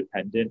becomes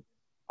dependent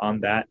on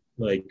that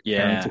like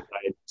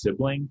parentified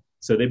sibling.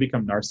 So they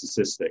become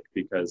narcissistic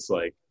because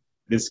like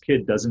this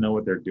kid doesn't know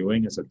what they're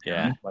doing as a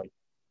parent. Like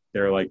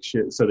they're like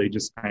shit. So they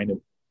just kind of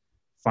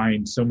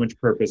find so much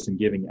purpose in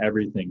giving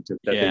everything to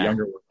that the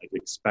younger one like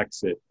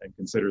expects it and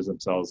considers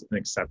themselves an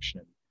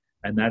exception.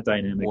 And that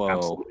dynamic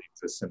absolutely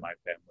exists in my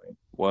family.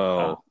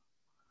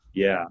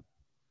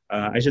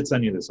 I should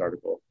send you this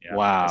article. Yeah.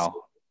 Wow.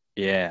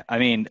 Yeah. I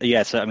mean,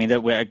 so I mean,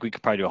 we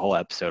could probably do a whole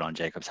episode on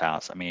Jacob's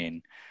house. I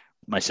mean,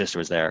 my sister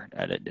was there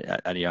at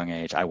a young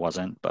age. I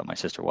wasn't, but my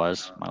sister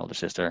was, my older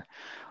sister.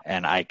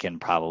 And I can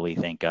probably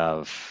think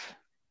of,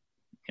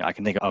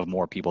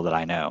 more people that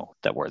I know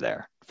that were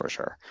there for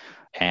sure.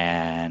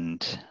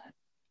 And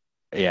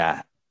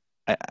I'd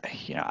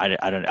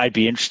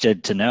be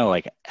interested to know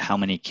like how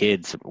many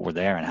kids were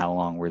there and how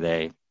long were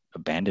they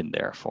abandoned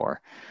there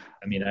for.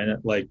 I mean, I know,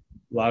 like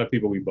a lot of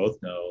people we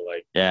both know,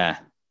 like have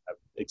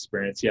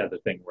experienced the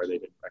thing where they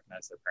didn't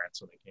recognize their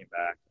parents when they came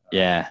back.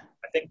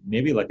 I think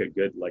maybe like a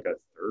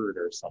third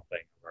or something.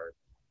 Or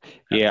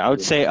I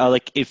would say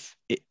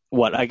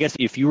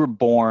if you were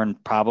born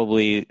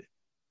probably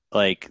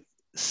like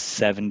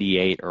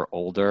 78 or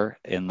older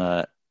on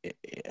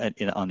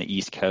the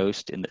East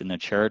Coast in the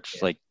church,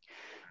 I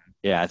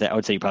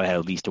would say you probably had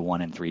at least a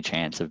 1 in 3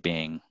 chance of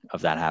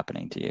that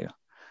happening to you.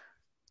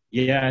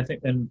 Yeah, I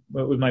think, and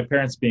with my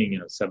parents being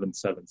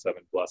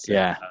 777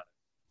 blessing,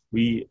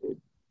 we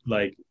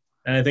like,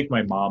 and I think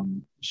my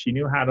mom, she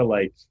knew how to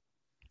like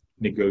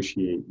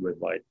negotiate with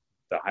like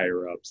the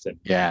higher ups and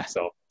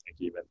herself,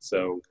 even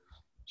so.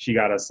 She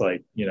got us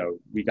like,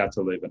 we got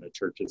to live in a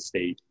church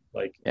estate,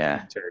 like in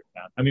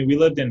Tarrytown. I mean, we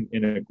lived in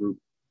a group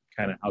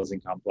kind of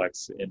housing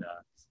complex it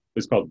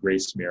was called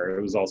Gracemere.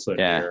 It was also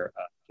near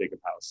Jacob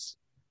House,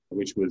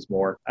 which was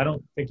more, I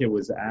don't think it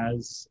was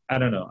I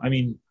don't know. I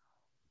mean,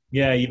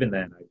 even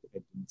then I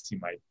didn't see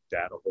my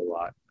dad a whole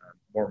lot,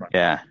 more my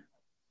mom.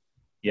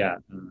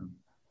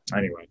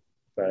 Anyway,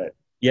 but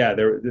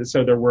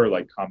there were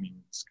like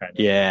communes kind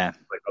of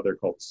like other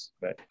cults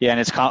and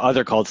it's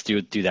other cults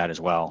do that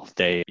as well.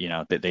 They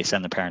they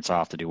send the parents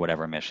off to do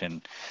whatever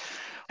mission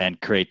and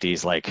create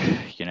these like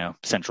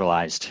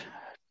centralized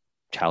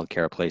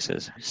childcare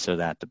places so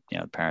that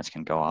the parents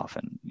can go off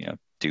and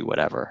do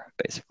whatever.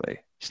 Basically,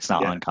 it's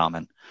not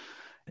uncommon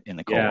in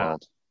the cult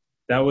world.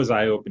 That was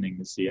eye-opening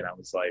to see, and I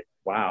was like,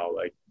 wow,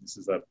 like this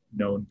is a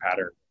known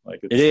pattern. Like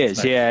it is.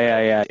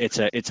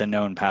 It's a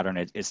known pattern.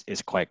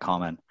 It's quite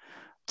common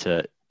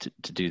to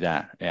do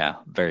that. Yeah,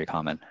 very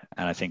common.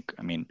 And I think,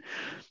 I mean,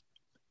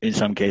 in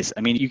some cases,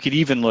 I mean, you could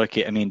even look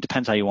at, I mean,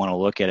 depends how you want to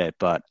look at it,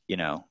 but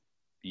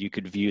you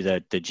could view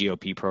the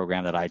GOP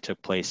program that I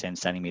took place in,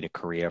 sending me to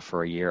Korea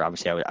for a year.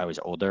 Obviously, I was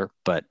older,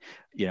 but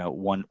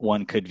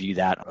one could view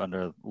that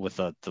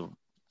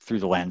through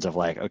the lens of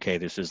like, okay,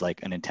 this is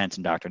like an intense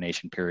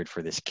indoctrination period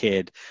for this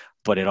kid,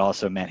 but it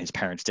also meant his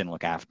parents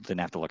didn't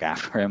have to look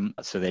after him,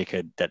 so they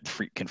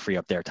can free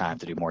up their time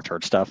to do more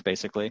church stuff,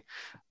 basically.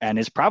 And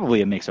it's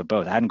probably a mix of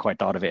both. I hadn't quite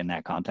thought of it in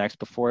that context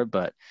before,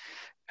 but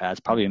it's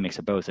probably a mix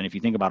of both. And if you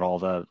think about all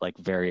the like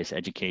various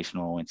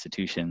educational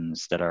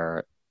institutions that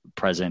are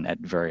present at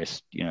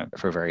various,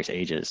 for various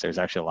ages, there's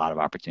actually a lot of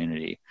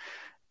opportunity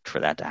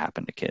for that to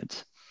happen to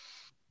kids.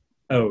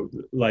 Oh,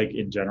 like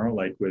in general,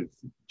 like with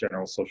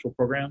general social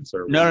programs,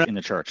 or no, in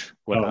the church.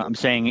 I'm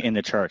saying in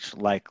the church,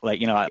 like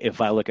if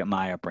I look at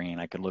my upbringing,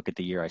 I could look at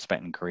the year I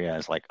spent in Korea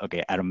as like,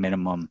 okay, at a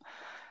minimum,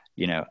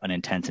 an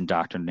intense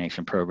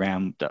indoctrination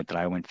program that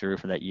I went through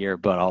for that year,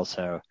 but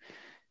also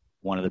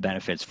one of the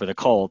benefits for the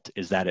cult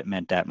is that it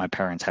meant that my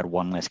parents had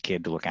one less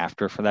kid to look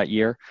after for that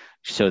year,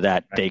 so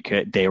that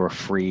they were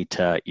free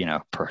to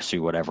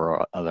pursue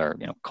whatever other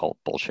cult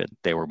bullshit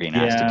they were being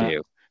asked to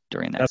do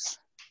during that.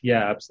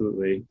 Yeah,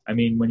 absolutely. I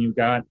mean, when you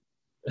have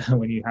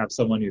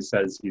someone who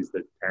says he's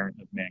the parent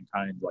of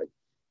mankind, like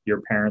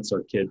your parents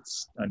are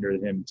kids under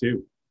him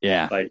too.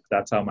 Yeah. Like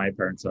that's how my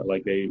parents are.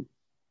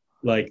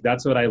 Like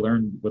that's what I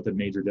learned, what the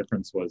major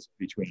difference was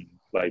between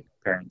like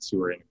parents who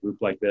were in a group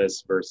like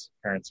this versus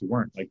parents who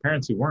weren't. Like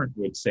parents who weren't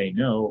would say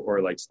no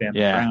or like stand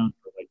around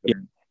or like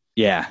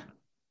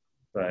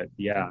but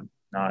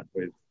not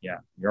with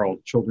you're all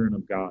children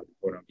of God,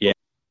 quote unquote. Yeah.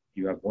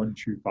 You have one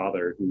true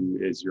father who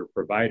is your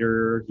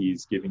provider.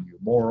 He's giving you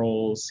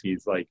morals.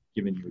 He's like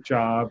giving you a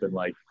job and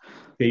like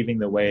paving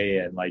the way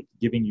and like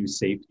giving you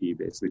safety,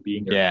 basically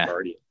being your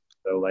guardian.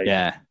 So like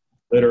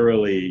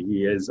literally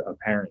he is a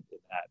parent in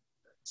that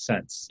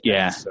sense.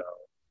 Yeah. And so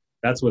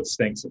that's what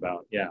stinks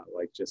about,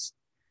 like just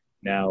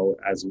now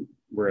as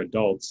we're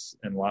adults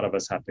and a lot of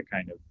us have to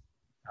kind of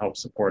help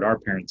support our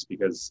parents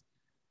because,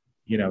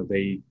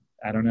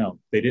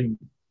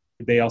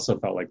 they also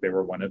felt like they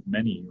were one of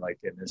many, like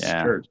in this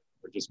church,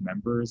 were just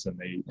members and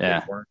they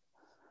weren't,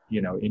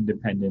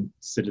 independent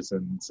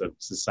citizens of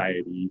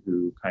society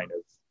who kind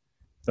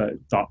of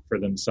thought for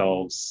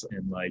themselves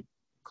and like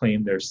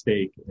claimed their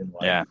stake in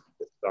like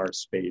our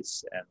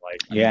space and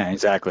like.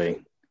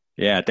 Exactly.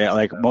 Yeah, they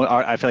like.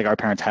 I feel like our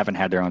parents haven't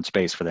had their own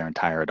space for their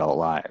entire adult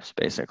lives,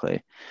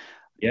 basically.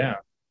 Yeah,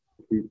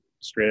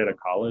 straight out of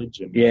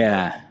college and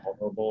Yeah,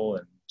 vulnerable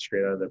and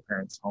straight out of their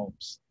parents'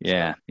 homes.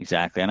 yeah,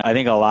 exactly. And I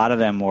think a lot of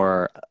them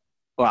were.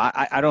 Well,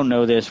 I don't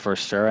know this for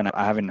sure, and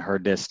I haven't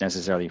heard this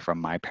necessarily from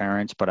my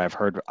parents, but I've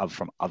heard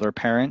from other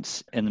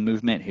parents in the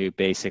movement who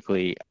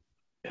basically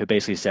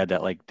said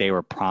that like they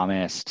were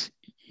promised,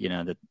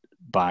 that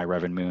by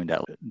Reverend Moon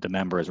that the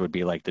members would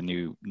be like the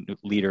new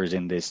leaders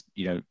in this,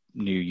 new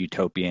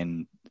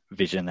utopian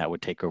vision that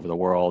would take over the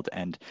world,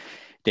 and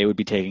they would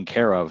be taken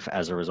care of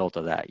as a result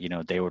of that.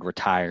 They would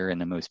retire in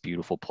the most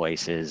beautiful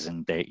places,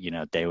 and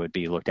they would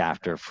be looked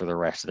after for the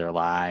rest of their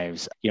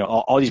lives.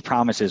 All these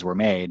promises were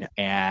made,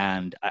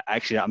 and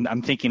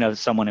I'm thinking of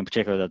someone in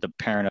particular, that the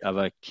parent of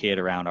a kid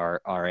around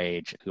our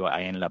age who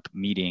I ended up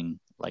meeting,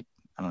 like,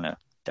 I don't know,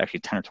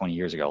 actually 10 or 20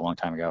 years ago, a long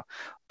time ago.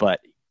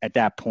 But at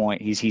that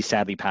point, he's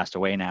sadly passed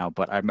away now.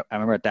 But I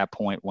remember at that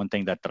point, one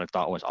thing that I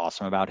thought was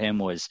awesome about him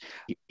was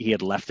he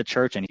had left the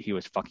church and he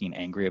was fucking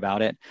angry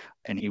about it.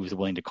 And he was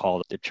willing to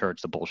call the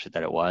church the bullshit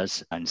that it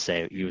was, and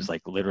say, he was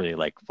like literally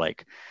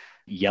like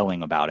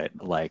yelling about it.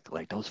 Like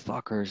those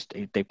fuckers,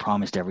 they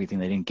promised everything.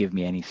 They didn't give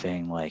me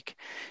anything. Like,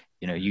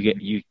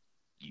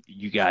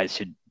 you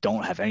guys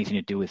don't have anything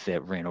to do with it.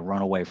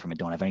 Run away from it.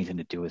 Don't have anything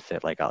to do with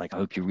it. I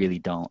hope you really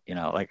don't.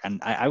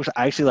 And I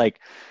actually like.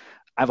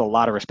 I have a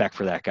lot of respect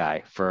for that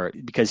guy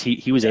because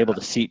he was able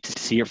to see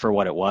it for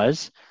what it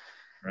was,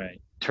 right?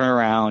 Turn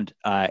around,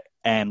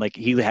 and like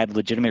he had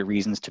legitimate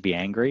reasons to be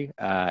angry.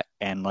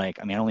 And like,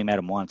 I mean, I only met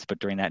him once, but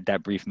during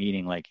that brief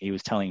meeting, like he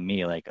was telling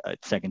me, like a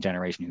second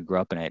generation who grew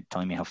up in it,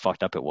 telling me how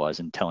fucked up it was,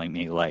 and telling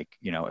me like,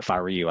 if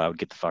I were you, I would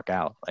get the fuck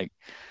out. Like,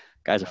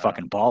 guy's a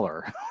fucking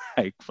baller.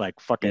 like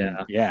fucking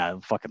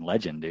fucking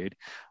legend, dude.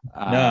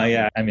 No,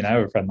 yeah. I mean, I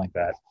have a friend like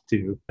that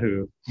too,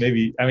 who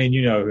maybe, I mean,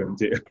 you know him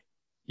too.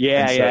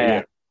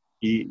 Yeah.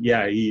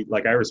 He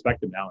like, I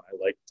respect him now, and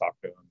I like to talk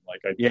to him.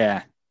 Like,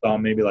 I saw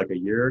him maybe like a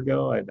year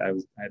ago. I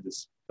had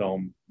this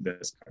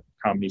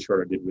comedy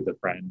short I did with a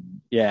friend.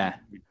 Yeah.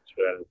 We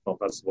did at a film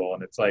festival,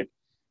 and it's like,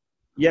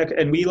 yeah,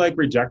 and we like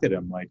rejected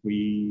him. Like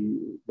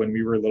when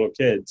we were little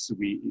kids,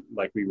 we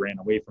ran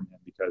away from him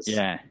because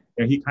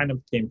he kind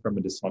of came from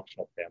a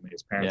dysfunctional family.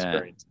 His parents were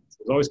very intense.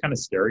 It was always kind of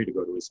scary to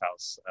go to his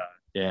house.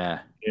 You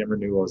never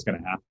knew what was going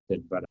to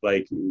happen, but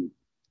like,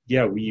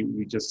 yeah,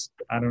 we just,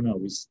 I don't know,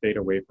 we stayed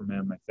away from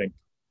him. I think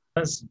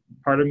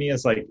part of me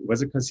is like,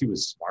 was it because he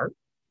was smart?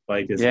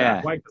 Like, is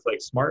that why? Because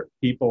like smart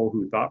people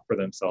who thought for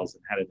themselves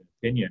and had an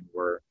opinion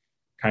were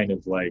kind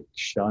of like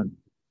shunned.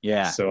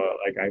 Yeah. So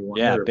like, I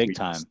wonder if big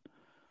time.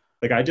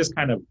 Like, I just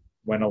kind of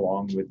went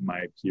along with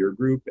my peer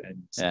group,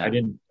 and I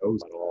didn't know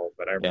at all,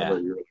 but I remember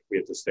we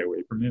had to stay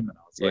away from him, and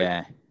I was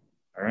like,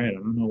 all right, I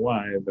don't know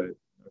why, but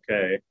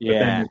okay. But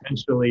then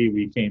eventually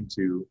we came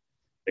to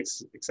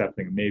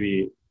accepting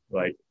maybe,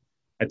 like,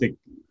 I think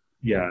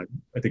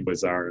it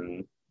was our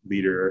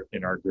leader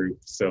in our group.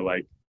 So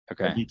like,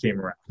 when he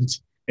came around,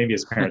 maybe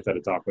his parents had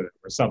to talk with him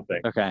or something.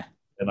 Okay.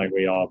 And like,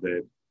 we all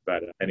did.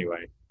 But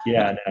anyway,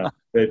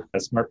 but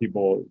smart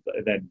people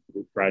then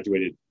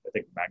graduated, I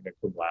think, magna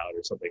cum laude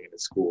or something in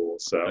his school.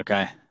 So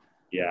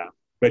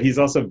but he's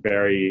also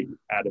very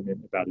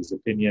adamant about his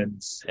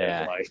opinions.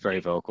 Yeah, like, he's very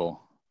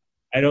vocal.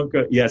 I don't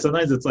go. Yeah,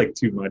 sometimes it's like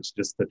too much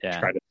just to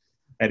try to.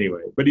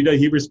 Anyway, but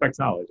he respects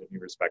knowledge and he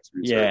respects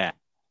research. Yeah,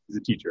 he's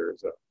a teacher,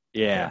 so.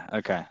 Yeah.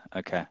 Okay.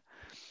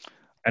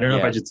 I don't know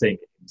if I should say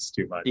names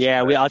too much.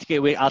 Yeah, I'll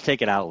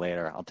take it out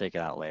later. I don't think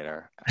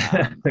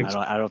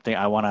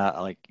I want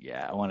to like.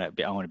 Yeah, I want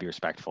to be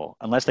respectful.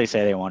 Unless they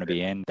say they want to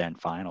be in, then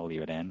fine, I'll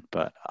leave it in.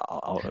 But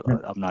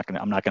I'm not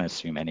gonna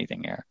assume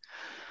anything here.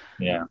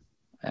 Yeah.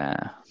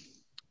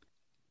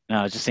 No,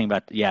 I was just thinking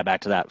about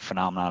back to that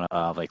phenomenon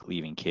of like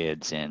leaving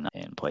kids in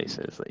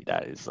places like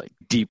that is like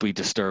deeply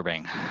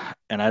disturbing.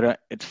 And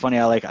it's funny,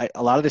 a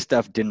lot of this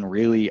stuff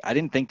I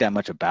didn't think that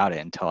much about it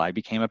until I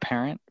became a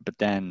parent. But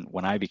then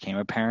when I became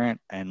a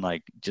parent and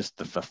like just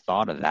the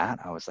thought of that,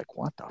 I was like,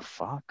 what the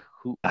fuck?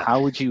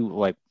 How would you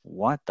like,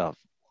 what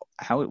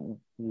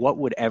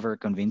would ever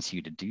convince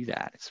you to do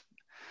that? It's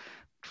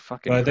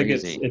fucking crazy. I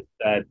think it's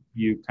that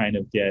you kind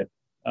of get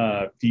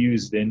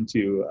fused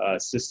into a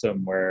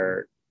system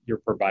where you're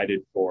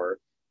provided for,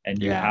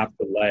 and you have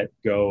to let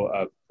go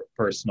of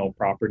personal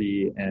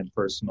property and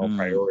personal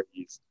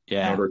priorities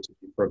in order to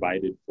be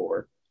provided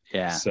for.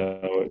 Yeah.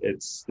 So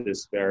it's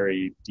this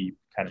very deep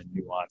kind of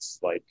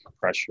nuanced like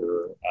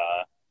pressure.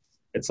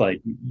 It's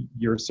like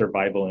your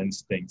survival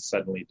instincts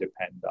suddenly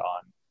depend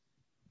on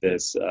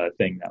this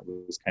thing that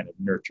was kind of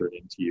nurtured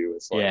into you.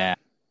 It's like,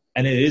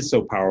 and it is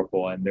so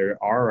powerful, and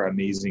there are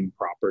amazing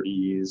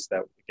properties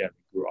that again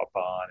we grew up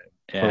on,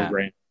 and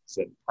programs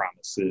and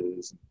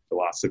promises and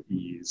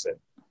philosophies, and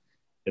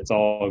it's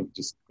all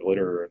just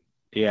glitter.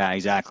 Yeah,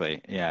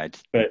 exactly. Yeah,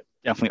 it's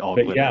definitely all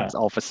glitter. Yeah. It's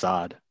all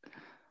facade.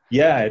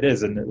 Yeah, it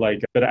is. And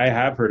like, but I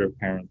have heard of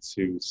parents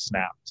who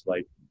snapped,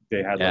 like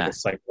they had like a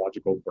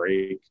psychological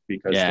break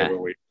because they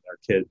were waiting for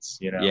their kids,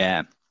 It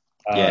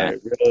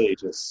really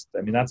just,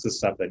 I mean, that's the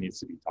stuff that needs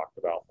to be talked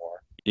about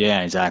more.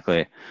 Yeah,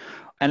 exactly.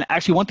 And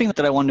actually, one thing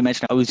that I wanted to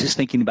mention, I was just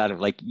thinking about it,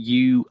 like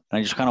you, and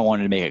I just kind of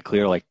wanted to make it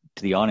clear, like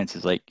to the audience,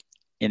 is like,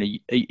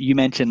 you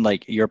mentioned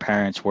like your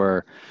parents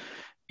were,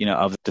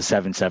 of the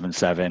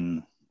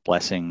 777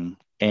 blessing,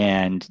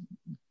 and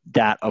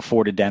that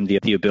afforded them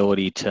the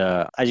ability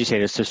to, as you say,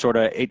 to sort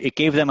of, it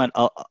gave them an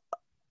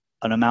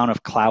amount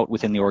of clout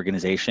within the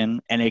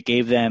organization, and it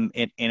gave them,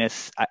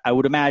 I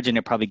would imagine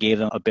it probably gave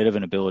them a bit of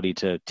an ability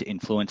to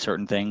influence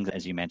certain things,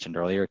 as you mentioned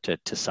earlier,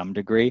 to some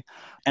degree.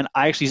 And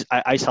I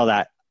saw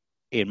that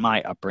in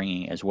my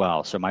upbringing as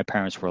well. So my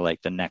parents were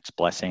like the next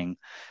blessing,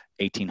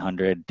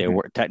 1800. They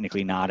were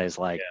technically not as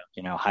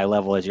high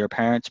level as your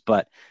parents,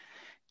 but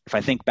if I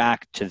think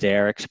back to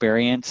their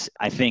experience,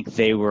 I think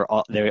they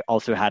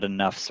also had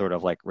enough sort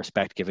of like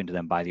respect given to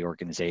them by the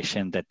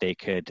organization that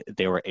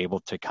they were able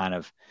to kind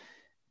of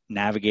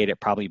navigate it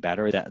probably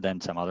better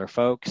than some other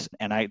folks.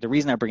 And the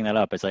reason I bring that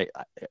up is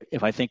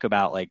if I think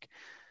about like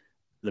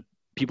the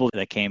people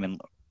that came in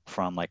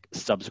from like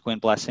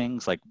subsequent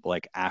blessings,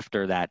 like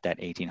after that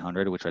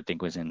 1800, which I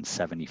think was in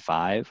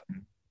 75,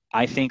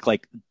 I think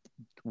like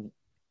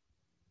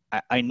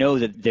I know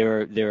that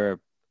there are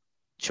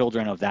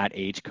children of that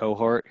age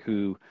cohort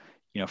who,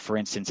 for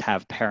instance,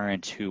 have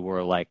parents who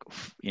were like,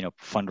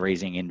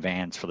 fundraising in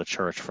vans for the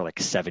church for like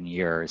 7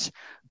 years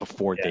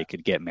before they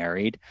could get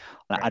married.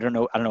 Right. I don't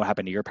know what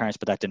happened to your parents,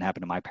 but that didn't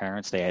happen to my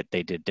parents. They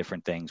did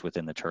different things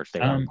within the church.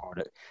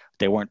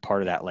 They weren't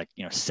part of that, like,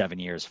 7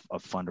 years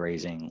of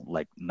fundraising,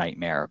 like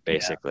nightmare,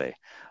 basically.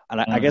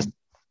 Yeah. And I guess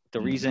the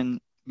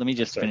reason, let me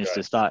just finish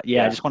this thought.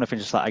 Yeah, I just want to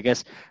finish this thought.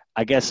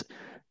 I guess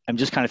I'm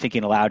just kind of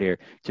thinking aloud here.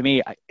 To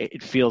me,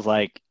 it feels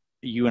like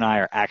you and I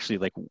are actually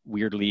like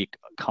weirdly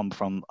come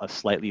from a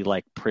slightly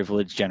like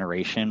privileged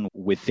generation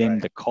within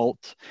the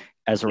cult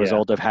as a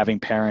result of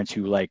having parents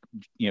who like,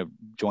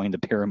 joined the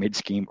pyramid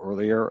scheme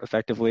earlier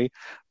effectively.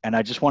 And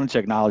I just wanted to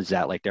acknowledge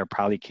that, like, there are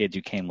probably kids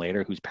who came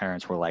later whose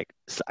parents were like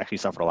actually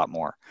suffered a lot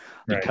more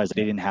because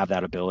they didn't have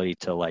that ability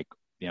to like,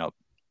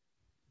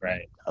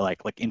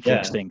 like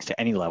influence things to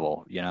any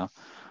level,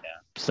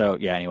 So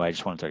anyway, I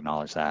just wanted to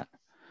acknowledge that.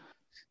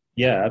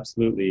 Yeah,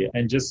 absolutely.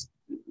 And just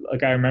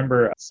like, I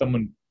remember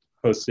someone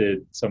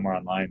posted somewhere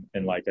online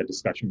in like a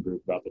discussion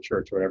group about the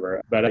church or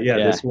whatever. But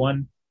this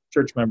one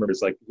church member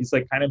is like, he's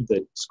like kind of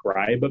the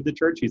scribe of the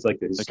church. He's like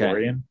the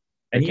historian.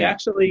 And he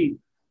actually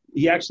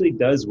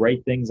does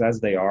write things as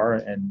they are,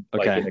 and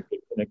like in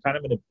a kind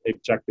of an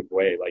objective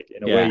way, like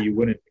in a way you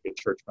wouldn't think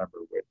a church member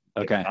would,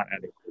 like, not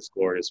adding those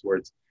glorious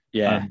words.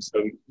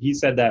 So he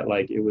said that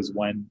like it was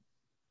when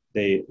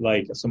they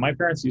so my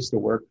parents used to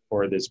work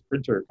for this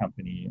printer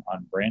company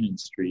on Brannan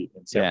Street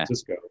in San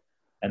Francisco.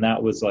 And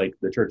that was like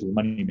the church's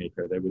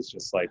moneymaker. That was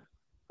just like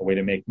a way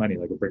to make money,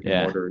 like a brick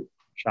and mortar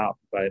shop.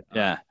 But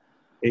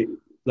it,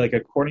 like,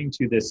 according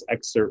to this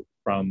excerpt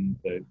from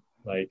a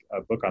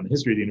book on the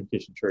history of the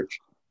Unification Church,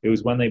 it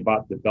was when they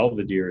bought the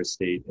Belvedere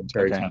estate in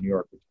Tarrytown, New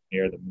York, which is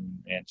near the Moon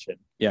Mansion,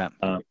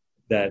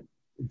 that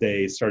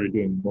they started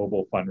doing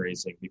mobile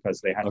fundraising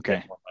because they had to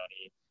get more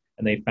money.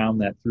 And they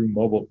found that through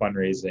mobile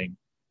fundraising,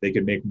 they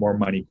could make more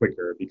money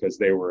quicker because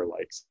they were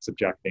like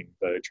subjecting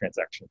the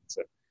transactions.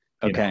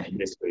 And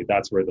basically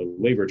that's where the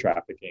labor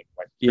trafficking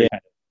went. The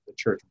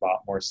church bought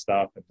more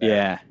stuff. And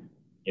then,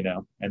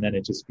 and then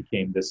it just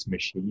became this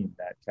machine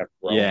that kept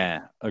growing.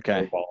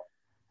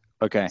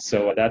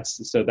 So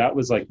that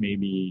was like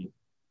maybe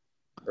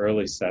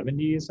early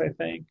 70s, I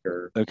think,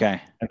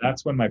 and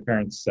that's when my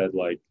parents said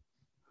like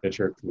the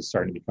church was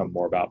starting to become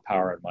more about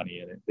power and money,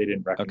 and they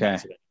didn't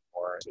recognize it anymore.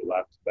 They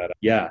left. But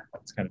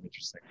that's kind of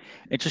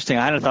interesting.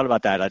 I hadn't thought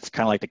about that. That's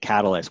kind of like the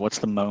catalyst. What's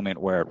the moment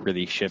where it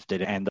really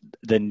shifted and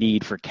the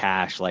need for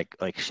cash like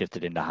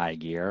shifted into high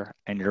gear?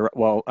 And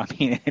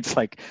it's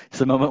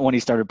the moment when he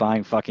started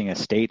buying fucking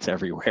estates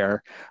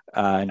everywhere,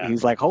 and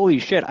he's like, holy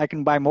shit, I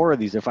can buy more of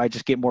these if I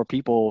just get more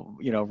people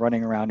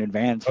running around in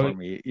vans for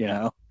me.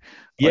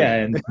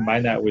 And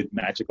combine that with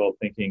magical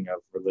thinking of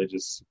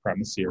religious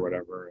supremacy or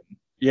whatever.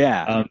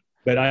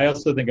 But I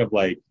also think of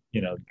like,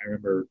 I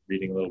remember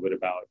reading a little bit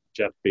about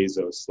Jeff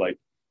Bezos. Like,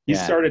 he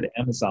started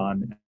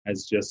Amazon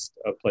as just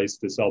a place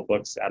to sell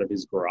books out of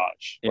his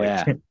garage.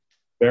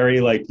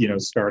 Very like,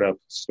 startup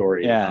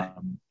story.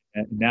 And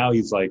now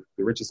he's like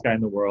the richest guy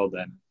in the world,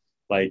 and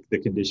like the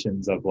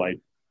conditions of like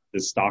the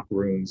stock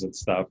rooms and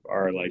stuff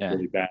are like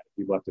really bad.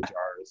 People have to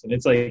jars, and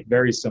it's like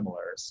very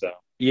similar. So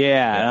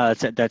no,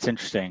 that's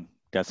interesting.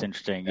 That's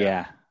interesting.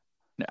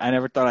 I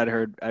never thought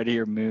I'd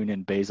hear Moon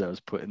and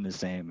Bezos put in the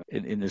same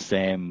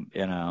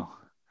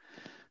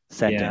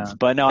sentence.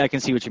 But no, I can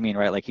see what you mean,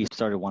 right? Like, he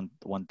started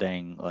one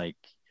thing, like,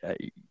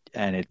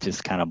 and it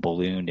just kind of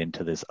ballooned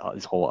into this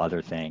whole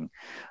other thing.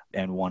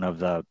 And one of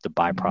the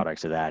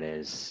byproducts of that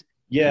is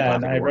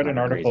and I read an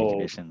article.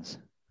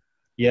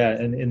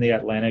 And in the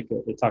Atlantic,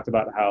 it talked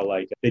about how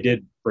like they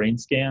did brain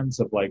scans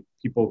of like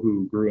people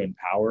who grew in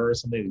power or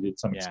something. They did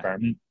some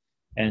experiment,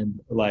 and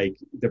like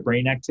the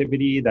brain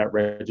activity that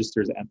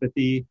registers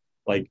empathy,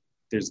 like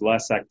there's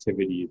less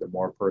activity the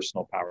more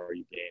personal power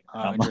you gain.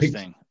 Oh,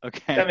 interesting.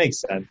 That makes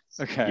sense.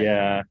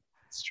 Yeah,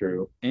 it's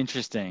true.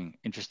 Interesting.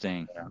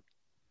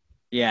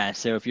 Yeah,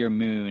 so if you're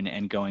Moon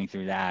and going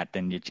through that,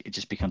 then it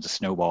just becomes a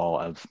snowball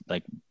of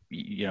like,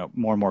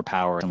 more and more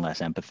power and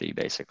less empathy,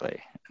 basically.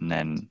 And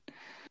then,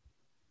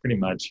 Pretty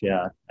much,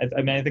 yeah.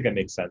 I mean, I think that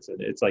makes sense.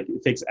 It's like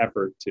it takes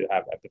effort to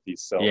have empathy.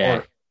 So, yeah,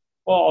 or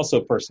well, also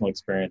personal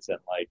experience and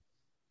like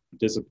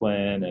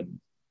discipline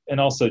and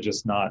also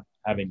just not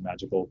having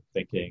magical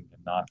thinking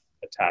and not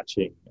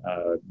attaching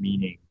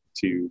meaning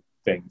to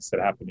things that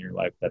happen in your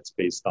life that's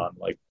based on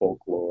like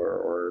folklore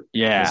or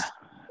yeah,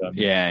 mysticism.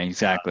 yeah,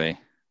 exactly.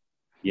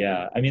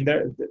 Yeah, I mean,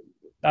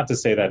 not to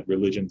say that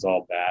religion's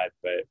all bad,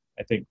 but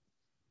I think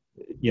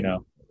you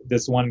know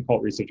this one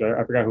cult researcher,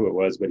 I forgot who it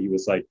was, but he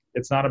was like,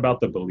 it's not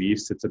about the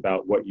beliefs, it's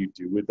about what you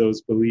do with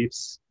those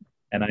beliefs.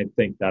 And I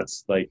think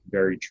that's like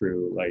very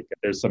true. Like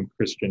there's some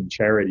Christian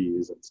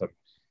charities and some,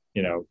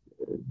 you know,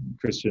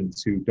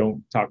 Christians who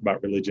don't talk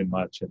about religion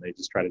much and they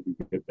just try to do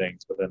good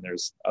things. But then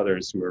there's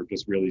others who are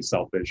just really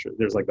selfish.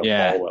 There's like the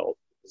Yeah, Falwell,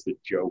 it's the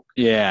joke.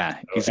 yeah,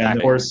 And of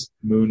exactly. course,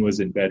 Moon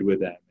was in bed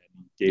with them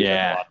and gave them a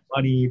Yeah, lot of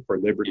money for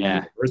Liberty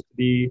yeah,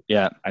 University.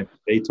 yeah,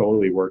 They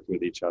totally worked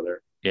with each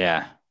other.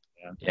 yeah.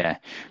 Yeah. Yeah.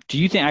 Do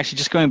you think, actually,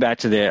 just going back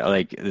to the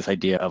like this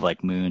idea of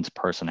like Moon's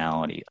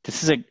personality,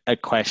 this is a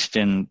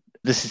question,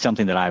 this is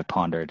something that I've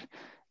pondered.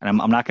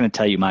 And I'm not going to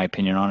tell you my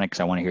opinion on it because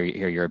I want to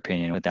hear your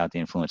opinion without the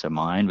influence of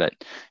mine. But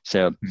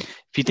so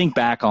if you think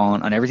back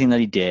on everything that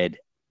he did,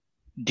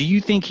 do you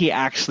think he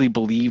actually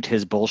believed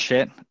his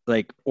bullshit?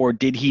 Like, or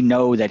did he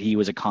know that he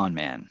was a con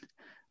man?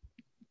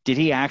 Did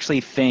he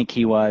actually think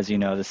he was, the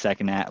Lord of the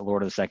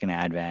Second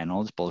Advent and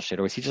all this bullshit?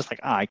 Or was he just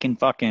like, I can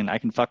fuck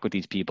with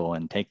these people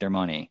and take their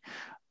money?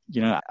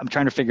 I'm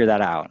trying to figure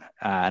that out.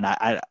 And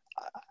I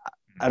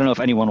don't know if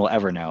anyone will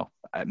ever know.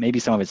 Maybe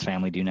some of his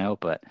family do know,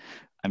 but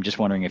I'm just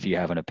wondering if you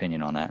have an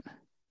opinion on that.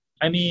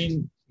 I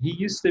mean,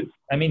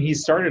 he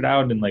started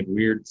out in like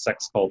weird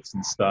sex cults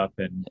and stuff.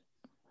 And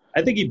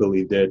I think he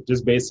believed it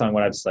just based on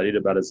what I've studied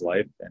about his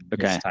life and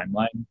his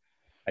timeline.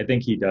 I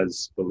think he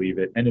does believe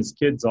it. And his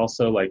kids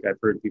also, like I've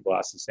heard people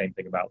ask the same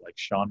thing about like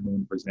Sean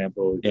Moon, for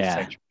example, the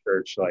Sanctuary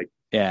Church. Like,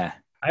 yeah,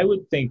 I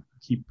would think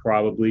he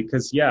probably,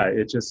 because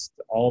it just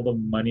all the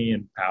money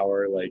and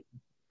power, like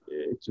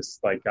it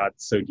just like got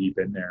so deep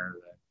in there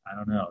that I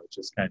don't know. It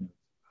just kind of,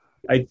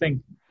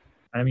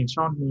 I mean,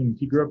 Sean Moon,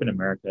 he grew up in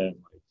America and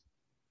like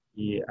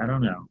I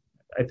don't know.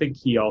 I think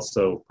he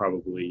also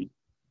probably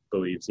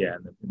believes,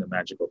 in the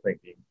magical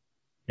thinking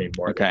maybe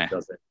more than he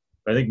doesn't.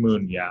 But I think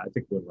Moon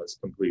was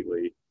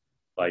completely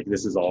like,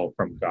 this is all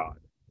from God.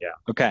 Yeah.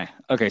 Okay.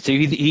 So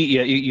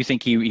you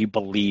think he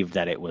believed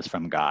that it was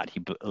from God? He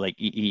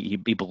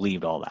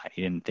believed all that.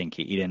 He didn't think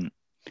he didn't.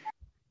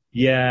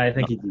 Yeah, I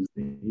think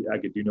I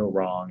could do no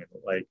wrong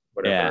and like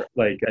whatever. Yeah.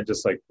 Like, and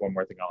just like one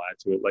more thing I'll add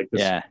to it. Like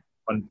this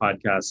one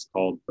podcast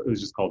it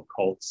was just called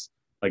Cults.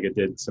 Like it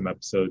did some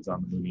episodes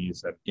on the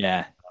Moonies and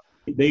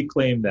they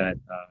claim that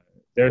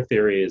their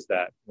theory is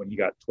that when he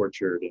got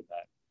tortured in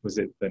that, was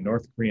it the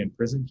North Korean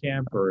prison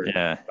camp or it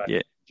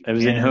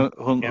was in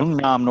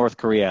Hungnam, North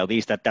Korea. At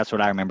least that's what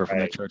I remember from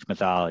the church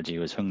mythology. It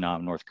was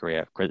Hungnam, North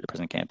Korea,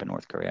 prison camp in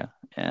North Korea.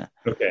 Yeah.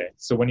 Okay,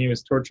 so when he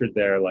was tortured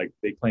there, like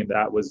they claim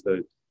that was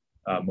the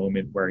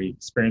moment where he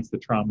experienced the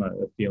trauma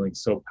of feeling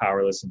so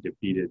powerless and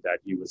defeated that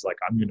he was like,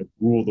 "I'm going to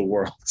rule the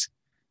world."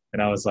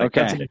 And I was like,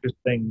 "That's an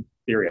interesting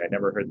theory. I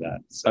never heard that."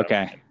 So,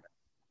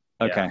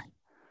 okay.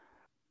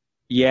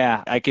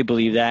 Yeah, I could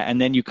believe that. And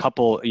then you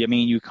couple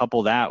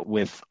that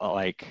with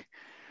like,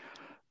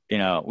 we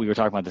were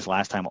talking about this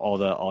last time, all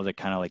the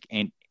kind of like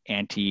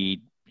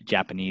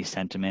anti-Japanese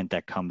sentiment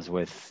that comes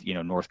with,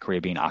 North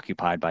Korea being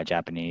occupied by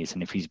Japanese.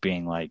 And if he's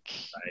being like,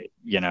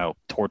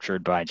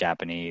 tortured by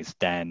Japanese,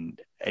 and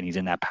he's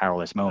in that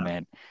powerless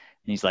moment and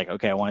he's like,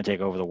 okay, I want to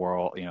take over the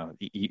world.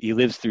 He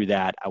lives through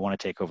that. I want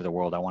to take over the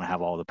world. I want to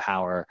have all the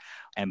power.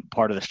 And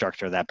part of the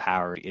structure of that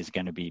power is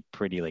going to be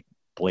pretty like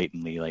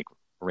blatantly like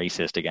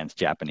racist against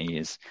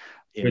Japanese.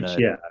 Which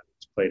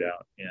played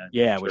out.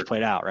 Yeah. Which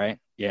played out, right?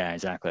 Yeah,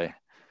 exactly.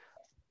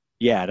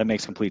 Yeah, that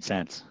makes complete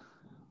sense.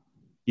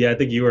 Yeah, I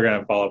think you were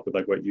gonna follow up with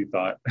like what you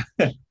thought.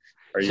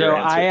 So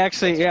I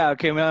actually,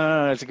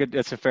 no,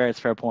 that's a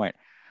fair point.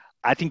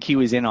 I think he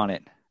was in on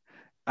it.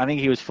 I think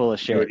he was full of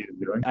shit.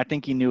 I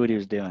think he knew what he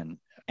was doing.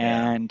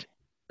 And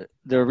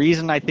the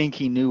reason I think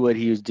he knew what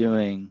he was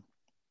doing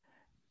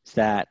is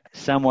that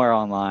somewhere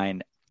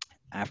online,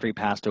 after he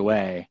passed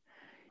away,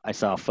 I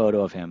saw a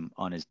photo of him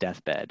on his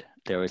deathbed.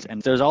 There was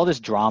all this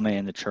drama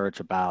in the church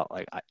about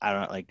like, I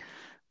don't know, like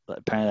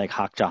apparently like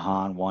Hak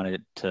Jahan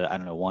wanted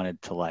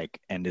to like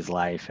end his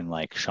life, and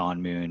like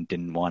Sean Moon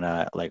didn't want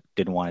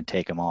to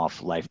take him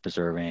off life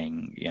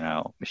preserving,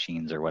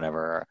 machines or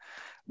whatever.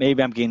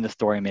 Maybe I'm getting the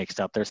story mixed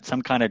up. There's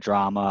some kind of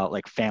drama,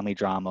 like family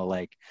drama,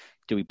 like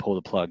do we pull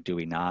the plug, do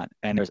we not?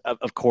 And there's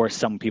of course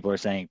some people are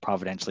saying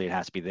providentially it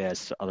has to be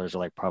this, others are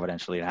like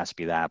providentially it has to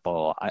be that,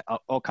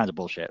 all kinds of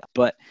bullshit.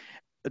 But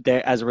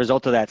as a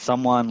result of that,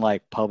 someone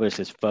like published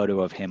this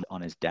photo of him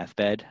on his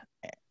deathbed,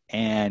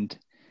 and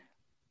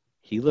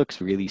he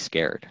looks really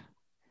scared.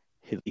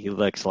 He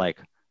looks like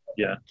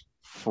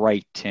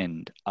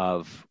frightened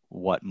of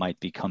what might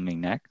be coming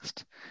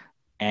next.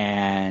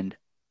 And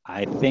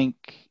I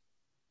think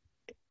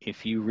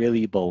if you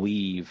really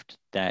believed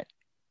that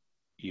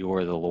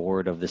you're the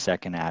Lord of the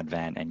second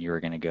advent and you're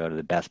going to go to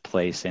the best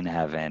place in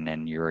heaven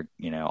and you're,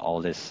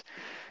 all this,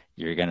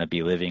 you're going to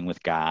be living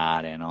with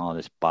God and all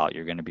this about,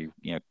 you're going to be,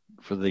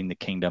 filling the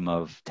kingdom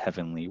of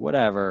heavenly,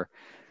 whatever,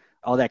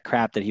 all that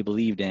crap that he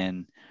believed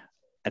in.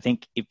 I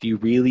think if you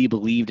really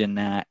believed in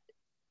that,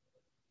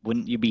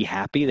 wouldn't you be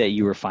happy that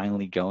you were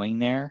finally going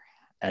there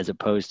as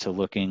opposed to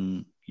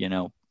looking,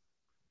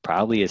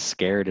 probably as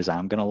scared as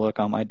I'm going to look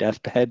on my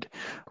deathbed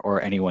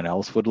or anyone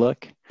else would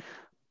look?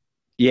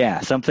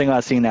 Yeah, something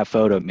about seeing that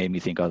photo made me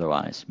think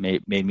otherwise.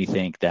 Made me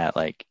think that,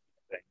 like.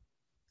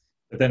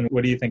 But then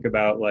what do you think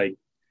about, like,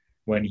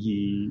 when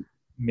he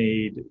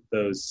made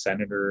those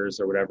senators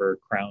or whatever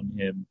crown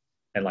him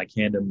and, like,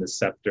 hand him the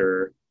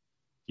scepter?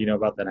 You know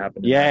about that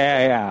happening?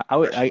 Yeah. I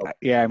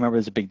remember it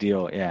was a big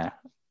deal. Yeah.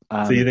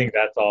 So you think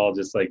that's all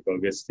just like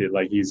bogus?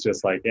 Like he's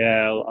just like,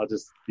 yeah, I'll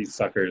just, these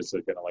suckers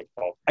are gonna like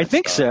fall. I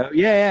think so.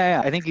 Yeah.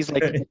 I think he's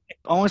like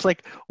almost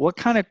like, what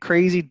kind of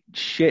crazy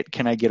shit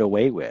can I get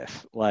away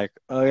with? Like,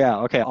 oh yeah,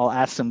 okay, I'll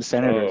ask some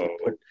senators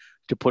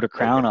to put a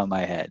crown on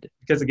my head.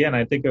 Because again,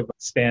 I think of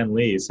Stan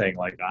Lee saying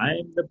like,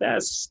 I'm the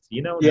best.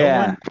 No one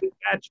can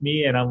catch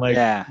me, and I'm like,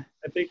 yeah,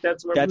 I think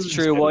that's where that's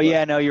true. Well,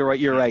 yeah, no, you're right.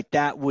 You're right.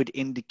 That would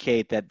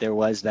indicate that there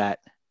was that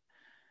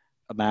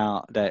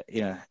amount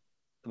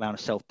of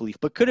self-belief.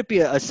 But could it be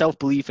a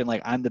self-belief in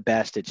like, I'm the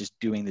best at just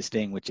doing this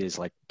thing, which is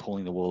like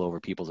pulling the wool over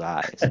people's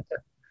eyes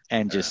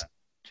and just,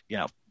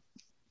 I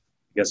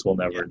guess we'll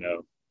never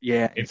know.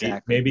 Yeah,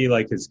 exactly. Maybe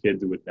like his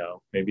kids would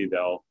know. Maybe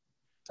they'll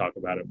talk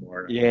about it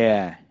more.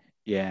 Yeah.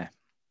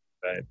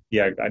 But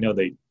yeah, I know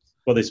they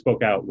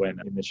spoke out when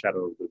In the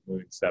Shadow of the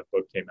Moons, that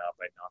book came out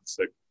by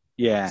Nansuk.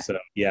 Yeah. So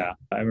yeah,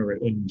 I remember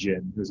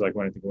Unjin, who's like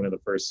one of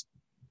the first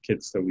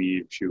kids to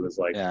leave. She was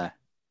like,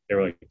 they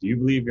were like, do you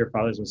believe your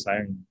father's Messiah?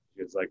 And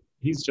he was like,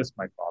 he's just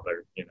my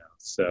father,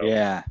 So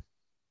yeah,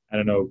 I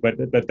don't know,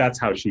 but that's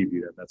how she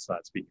viewed him. That's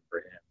not speaking for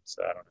him.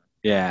 So I don't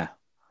know.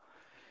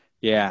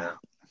 Yeah.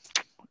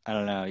 I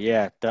don't know.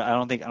 Yeah, I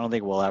don't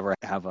think we'll ever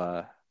have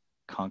a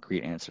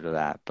concrete answer to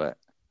that, but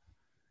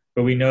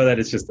we know that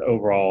it's just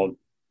overall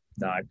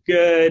not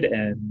good,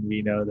 and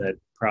we know that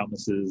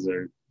promises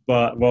are.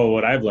 But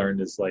what I've learned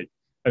is like,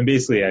 and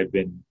basically I've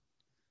been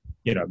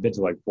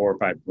to like 4 or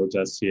 5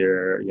 protests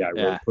here. Yeah, I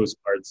wrote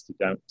postcards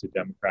to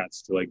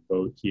Democrats to like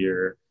vote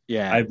here.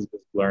 Yeah, I've just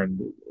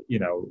learned,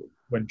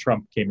 when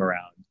Trump came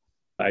around,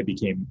 I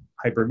became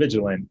hyper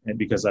vigilant, and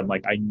because I'm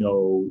like, I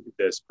know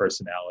this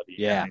personality.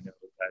 Yeah, and I know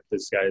that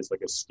this guy is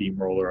like a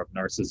steamroller of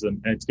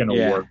narcissism, and it's going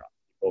to work on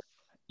people.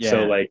 Yeah.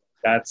 So like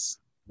that's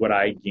what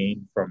I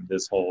gained from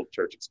this whole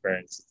church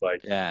experience. It's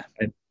like,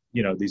 and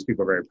these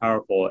people are very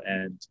powerful,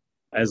 and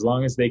as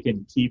long as they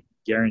can keep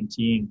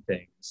guaranteeing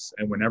things,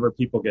 and whenever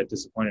people get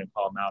disappointed and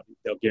call them out,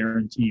 they'll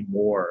guarantee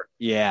more.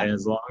 Yeah. And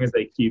as long as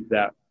they keep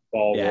that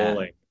ball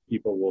rolling,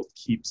 people will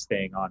keep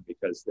staying on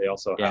because they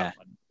also have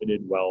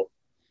unlimited wealth,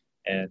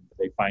 and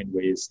they find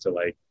ways to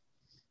like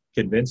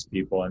convince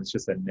people, and it's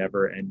just a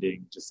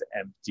never-ending, just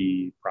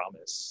empty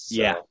promise.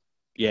 So,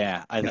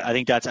 I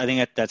think that's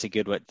a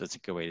good way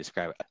to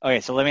describe it. Okay,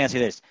 so let me ask you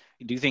this: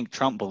 do you think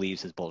Trump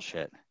believes his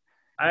bullshit?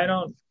 I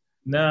don't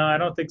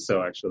think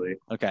so, actually.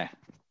 Okay.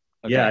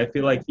 Yeah, I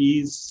feel like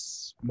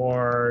he's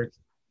more.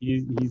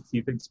 He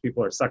thinks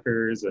people are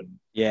suckers, and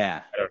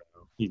I don't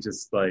know. He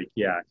just like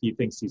he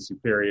thinks he's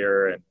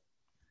superior, and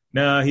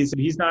no,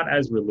 he's not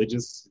as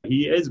religious.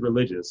 He is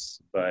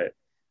religious, but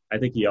I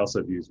think he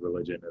also views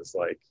religion as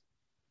like,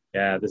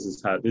 this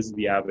is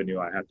the avenue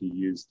I have to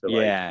use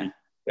to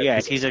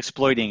he's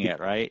exploiting it,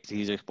 right?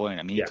 He's exploiting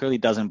it. I mean, he clearly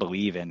doesn't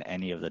believe in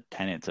any of the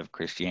tenets of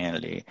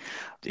Christianity.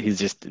 He's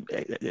just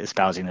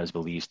espousing those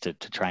beliefs to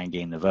try and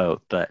gain the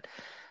vote. But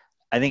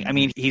I think,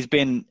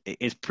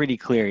 it's pretty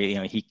clear,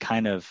 he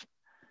kind of,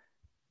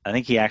 I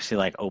think he actually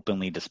like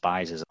openly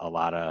despises a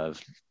lot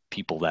of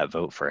people that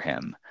vote for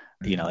him.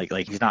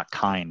 Like he's not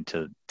kind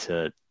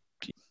to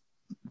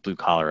blue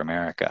collar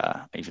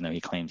America, even though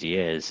he claims he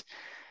is.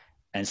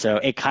 And so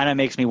it kind of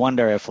makes me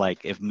wonder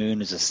if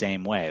Moon is the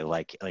same way,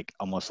 like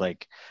almost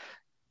like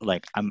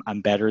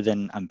I'm better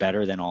than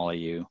all of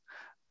you,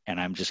 and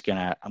I'm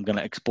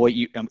gonna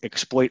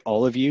exploit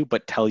all of you,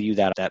 but tell you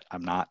that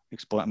I'm not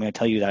exploiting. I'm gonna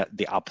tell you that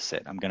the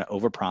opposite. I'm gonna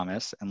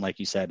overpromise, and like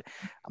you said,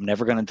 I'm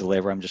never gonna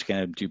deliver. I'm just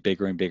gonna do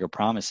bigger and bigger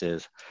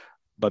promises.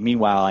 But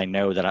meanwhile, I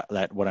know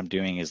that what I'm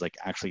doing is like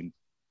actually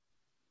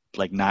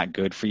like not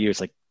good for you.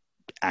 It's like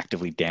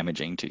actively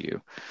damaging to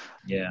you.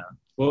 Yeah.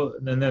 Well,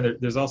 and then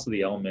there's also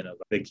the element of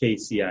the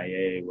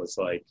KCIA was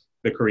like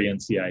the Korean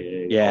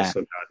CIA also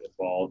got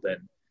involved,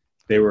 and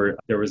there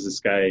was this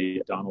guy,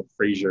 Donald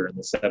Frazier, in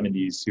the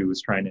 70s who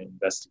was trying to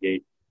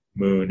investigate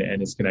Moon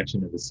and his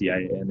connection to the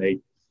CIA,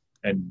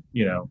 and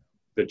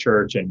the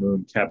church and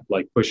Moon kept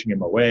like pushing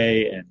him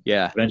away, and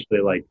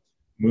eventually like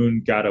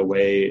Moon got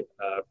away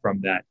from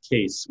that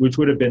case, which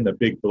would have been the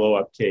big blow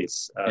up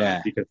case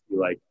because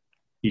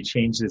he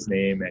changed his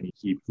name and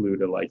he flew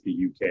to like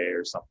the UK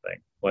or something.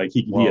 Like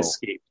he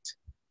escaped.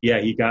 Yeah,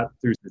 he got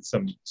through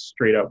some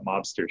straight up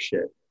mobster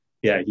shit.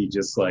 Yeah, he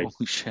just like,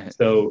 Holy shit.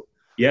 so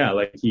yeah,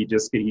 like he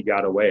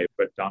got away.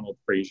 But Donald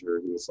Frazier,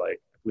 who was like,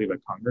 I believe a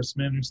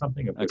congressman or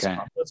something of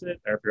Wisconsin, was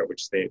it? I forgot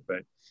which state,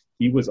 but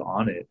he was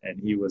on it, and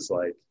he was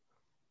like,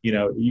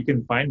 you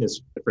can find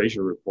the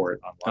Frazier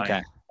report online.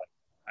 Okay.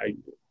 I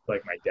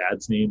like my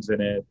dad's name's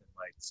in it, and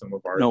like some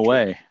of our No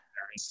way.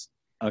 parents.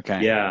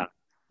 Okay. Yeah,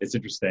 it's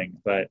interesting,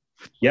 but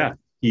yeah,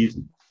 he's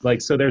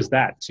like, so there's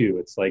that too.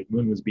 It's like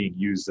Moon was being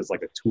used as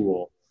like a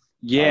tool.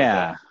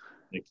 Yeah.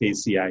 The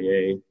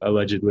KCIA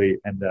allegedly,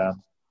 and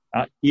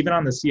even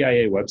on the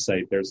CIA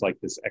website, there's like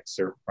this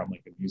excerpt from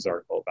like a news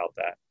article about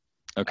that.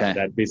 Okay.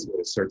 That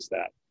basically asserts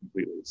that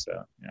completely.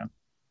 So yeah.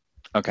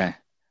 Okay.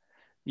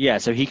 Yeah.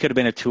 So he could have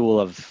been a tool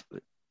of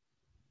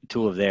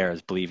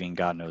theirs, believing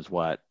God knows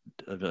what,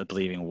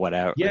 believing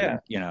whatever. Yeah.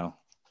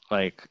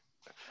 Like.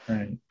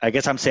 Right. I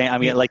guess I'm saying. I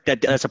mean, like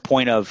that. That's a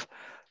point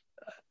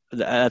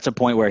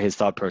where his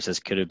thought process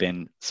could have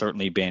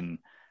certainly been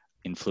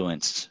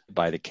influenced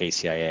by the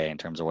KCIA in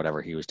terms of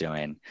whatever he was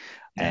doing,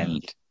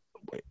 and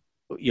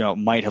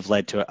might have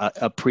led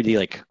to a pretty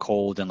like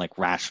cold and like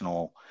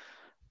rational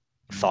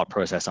thought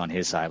process on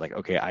his side. Like,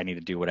 okay, I need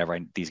to do whatever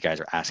these guys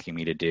are asking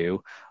me to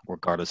do,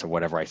 regardless of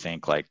whatever I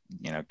think like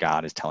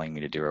God is telling me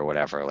to do or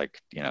whatever.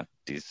 Like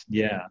these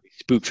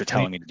spooks are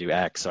telling me to do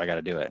X, so I got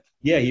to do it.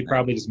 Yeah, he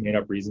probably just made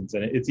up reasons,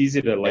 and it's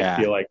easy to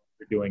feel like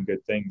you're doing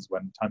good things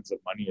when tons of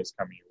money is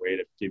coming your way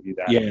to give you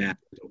that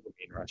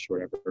dopamine rush or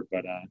whatever.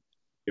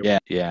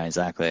 But yeah,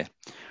 exactly.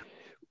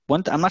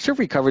 I'm not sure if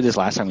we covered this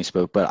last time we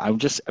spoke, but I'm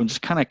just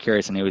kind of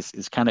curious, and it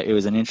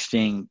was an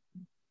interesting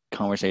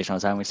conversation I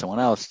was having with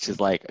someone else. Which is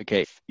like,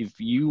 okay, if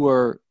you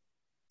were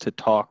to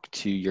talk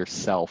to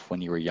yourself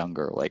when you were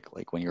younger, like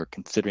when you were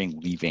considering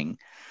leaving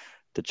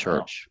the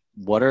church,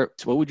 what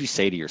would you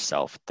say to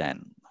yourself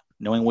then,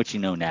 knowing what you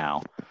know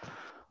now?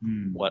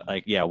 What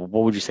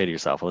would you say to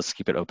yourself? Let's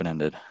keep it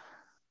open-ended.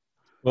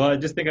 Well, I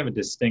just think of a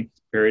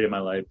distinct period in my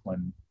life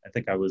when I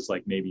think I was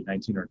like maybe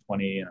 19 or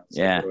 20, and I was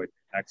like, what do I do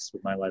next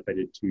with my life? I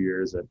did 2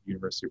 years at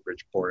University of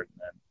Bridgeport and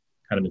then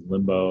kind of in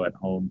limbo at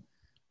home.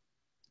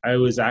 I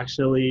was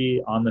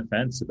actually on the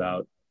fence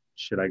about,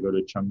 should I go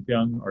to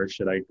Chungpyeong or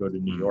should I go to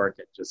New York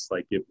and just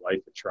like give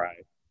life a try?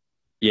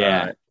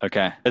 Yeah.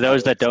 Okay. For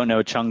those that don't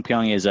know,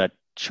 Chungpyeong is a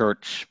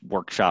church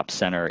workshop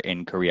center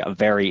in Korea, a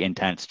very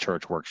intense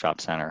church workshop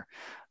center.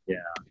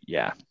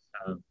 Yeah.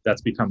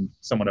 That's become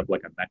somewhat of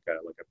like a mecca,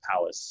 like a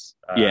palace.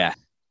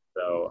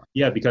 So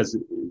because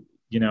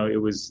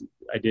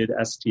I did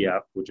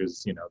STF, which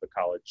is the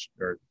college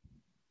or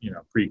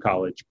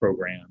pre-college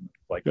program,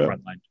 like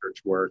frontline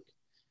church work,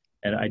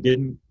 and I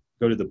didn't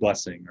go to the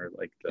blessing or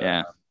like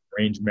the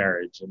arranged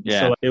marriage, and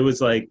so it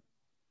was like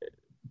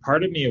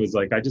part of me, it was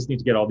like I just need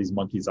to get all these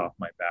monkeys off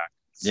my back.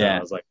 So I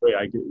was like, wait,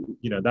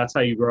 that's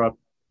how you grow up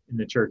in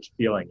the church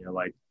feeling. You're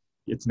like,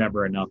 it's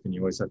never enough, and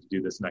you always have to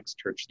do this next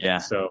church thing.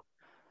 So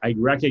I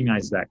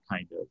recognize that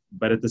kind of,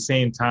 but at the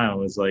same time, I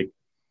was like,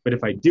 but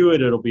if I do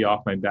it, it'll be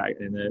off my back.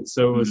 And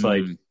so it was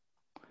like,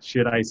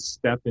 should I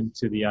step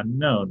into the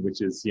unknown,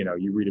 which is,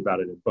 you read about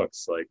it in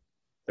books, like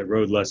the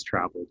road less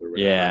traveled or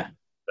whatever. Yeah.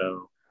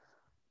 So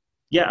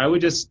I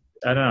would just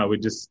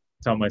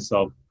tell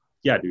myself,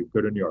 dude,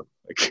 go to New York.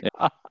 Like,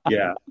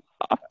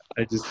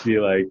 I just be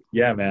like,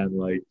 man,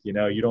 like, you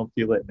don't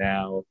feel it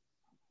now,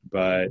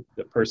 but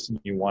the person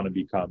you want to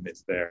become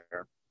is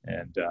there.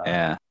 And,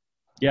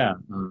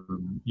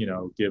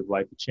 give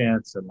life a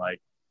chance. And like,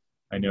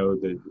 I know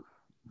the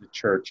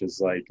church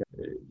is like,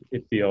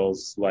 it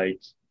feels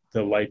like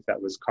the life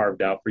that was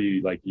carved out for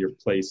you, like your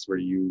place where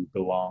you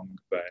belong,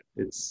 but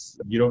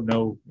you don't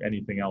know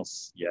anything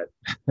else yet.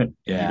 You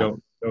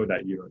don't know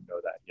that you don't know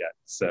that yet.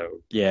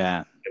 So you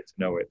get to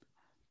know it.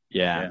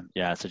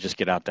 So just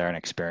get out there and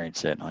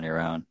experience it on your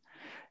own.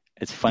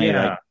 It's funny,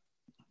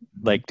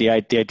 like the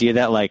idea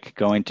that like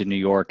going to New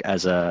York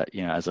as a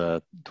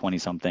 20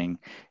 something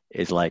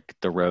is like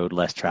the road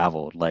less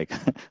traveled, like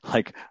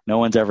no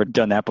one's ever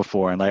done that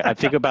before. And like I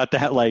think about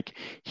that, like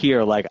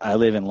here, like I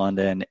live in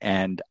London,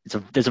 and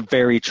there's a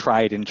very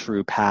tried and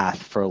true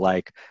path for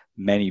like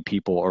many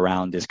people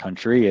around this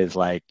country is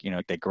like,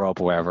 they grow up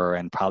wherever,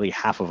 and probably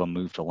half of them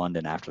move to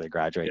London after they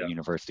graduate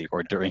university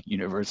or during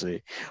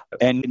university.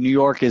 And New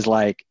York is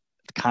like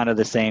kind of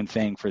the same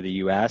thing for the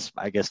US.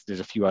 I guess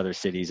there's a few other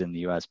cities in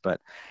the US, but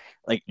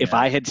like if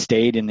I had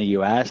stayed in the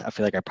US, I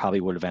feel like I probably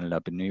would have ended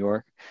up in New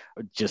York,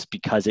 just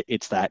because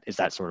it's that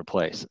sort of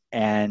place.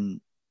 And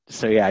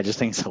so, I just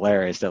think it's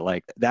hilarious that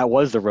like that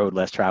was the road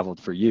less traveled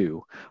for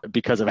you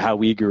because of how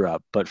we grew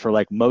up. But for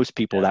like most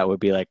people, that would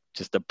be like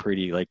just a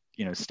pretty like,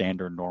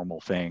 standard normal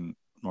thing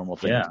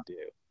to do.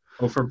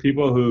 Well, for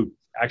people who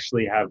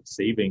actually have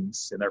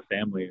savings in their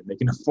family and they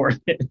can afford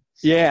it.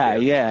 Yeah,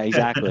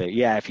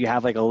 exactly. If you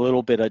have like a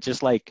little bit of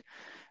just like,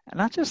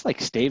 not just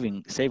like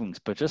savings,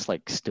 but just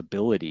like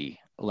stability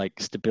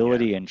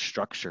and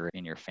structure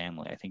in your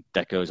family. I think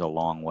that goes a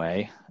long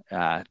way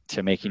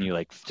to making you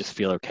like just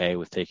feel okay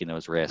with taking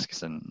those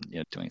risks and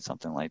doing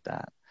something like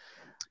that.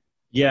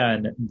 Yeah,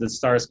 and the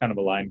stars kind of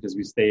aligned because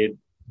we stayed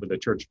with a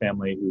church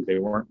family who they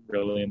weren't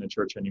really in the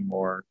church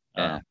anymore.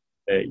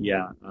 And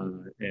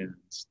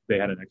they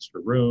had an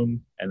extra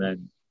room. And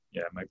then,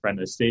 my friend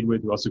I stayed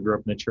with, who also grew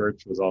up in the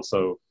church,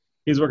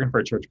 he's working for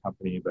a church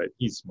company, but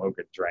he smoked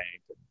and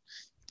drank, and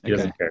he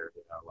doesn't care,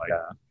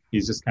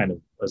 he's just kind of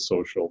a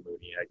social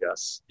Moonie, I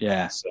guess.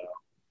 Yeah. So,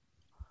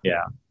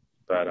 yeah,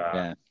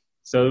 but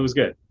so it was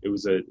good. It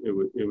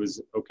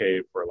was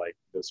okay for like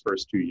those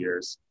first 2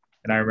 years.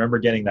 And I remember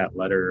getting that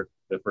letter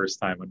the first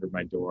time under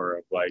my door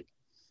of like,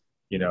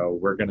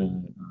 we're going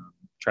to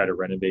try to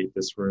renovate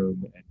this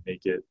room and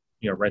make it,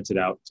 rent it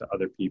out to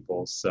other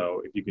people.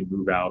 So if you can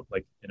move out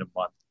like in a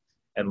month.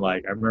 And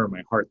like, I remember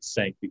my heart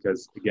sank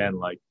because again,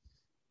 like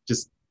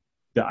just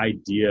the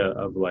idea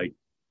of like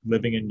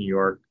living in New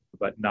York,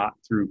 but not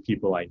through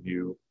people I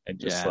knew, and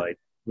just like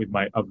with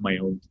my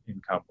own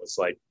income was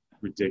like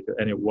ridiculous.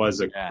 And it was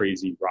a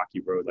crazy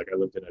rocky road. Like I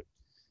lived in a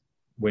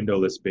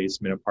windowless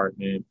basement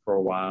apartment for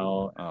a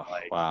while. And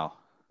I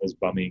was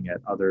bumming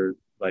at other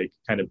like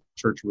kind of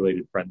church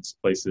related friends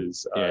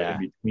places in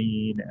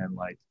between. And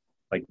like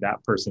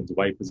that person's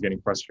wife was getting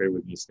frustrated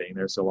with me staying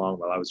there so long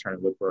while I was trying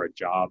to look for a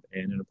job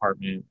and an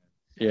apartment.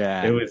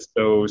 Yeah. It was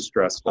so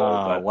stressful.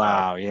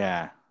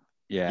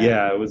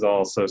 Yeah, it was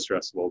all so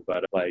stressful.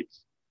 But like,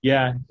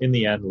 in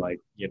the end, like,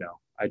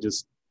 I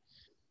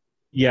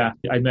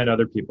met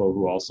other people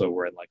who also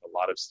were in like a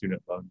lot of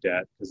student loan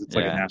debt because it's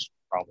like a national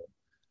problem.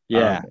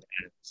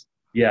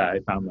 I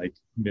found like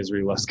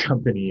misery loves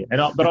company,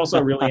 but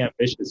also really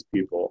ambitious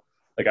people.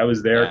 Like I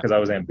was there because I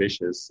was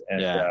ambitious,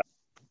 and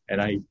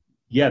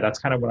that's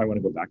kind of what I want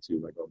to go back to,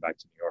 like going back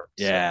to New York.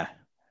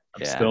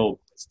 So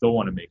still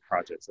want to make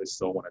projects. I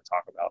still want to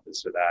talk about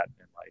this or that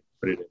and like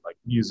put it in like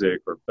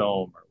music or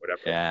film or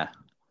whatever. Yeah.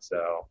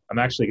 So I'm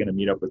actually going to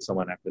meet up with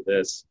someone after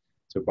this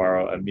to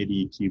borrow a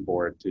MIDI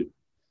keyboard to,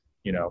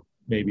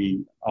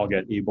 maybe I'll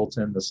get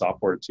Ableton, the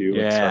software too,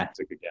 and start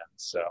music again.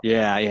 So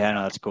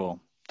no,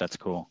 that's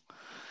cool.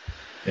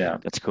 Yeah,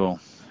 that's cool.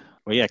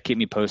 Well, keep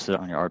me posted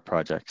on your art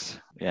projects.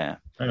 Yeah.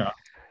 I know.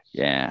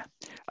 Yeah.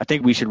 I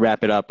think we should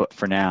wrap it up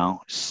for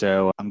now.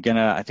 So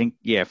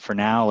for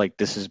now, like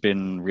this has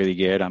been really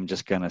good. I'm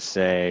just going to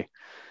say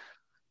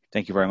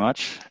thank you very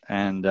much.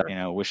 And,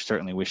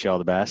 certainly wish you all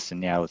the best.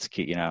 And let's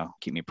keep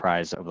me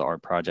apprised of the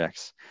art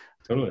projects.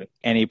 Totally.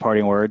 Any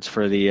parting words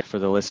for the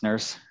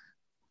listeners?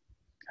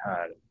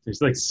 God,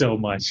 there's like so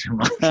much.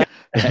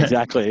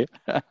 Exactly.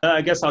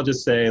 I guess I'll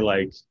just say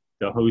like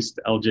the host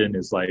Elgin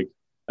is like,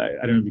 I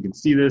don't know if you can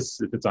see this,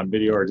 if it's on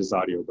video or just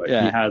audio, but he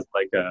has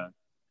like a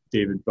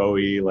David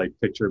Bowie like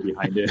picture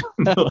behind it.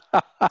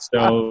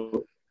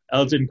 So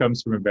Elgin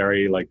comes from a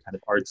very like kind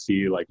of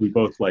artsy, like we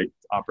both like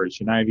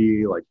Operation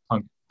Ivy, like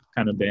punk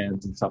kind of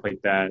bands and stuff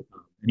like that.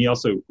 And he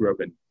also grew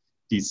up in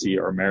DC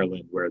or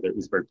Maryland where it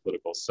was very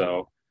political.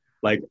 So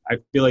like, I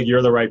feel like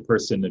you're the right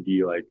person to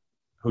be like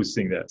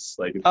hosting this.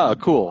 Like, oh,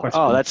 cool.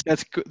 Oh, that's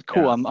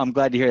cool. Yeah. I'm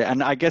glad to hear it.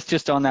 And I guess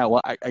just on that,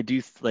 I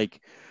do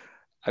like,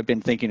 I've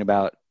been thinking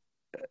about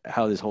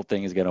how this whole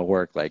thing is going to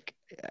work. Like,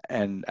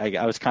 and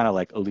I was kind of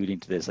like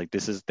alluding to this, like,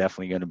 this is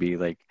definitely going to be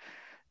like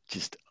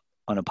just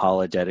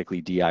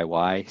unapologetically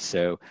DIY.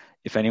 So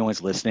if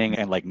anyone's listening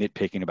and like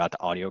nitpicking about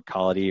the audio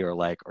quality or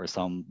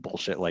some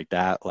bullshit like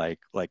that, like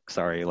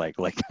sorry, like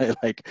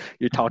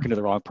you're talking to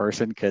the wrong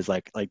person. Cause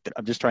like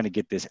I'm just trying to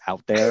get this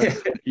out there,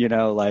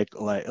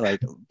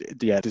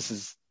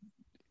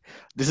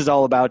 this is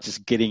all about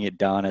just getting it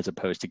done as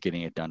opposed to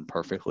getting it done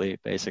perfectly,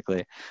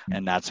 basically.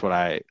 And that's what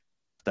I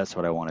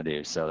want to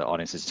do. So the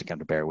audience is to come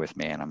to bear with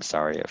me. And I'm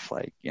sorry if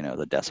the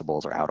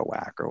decibels are out of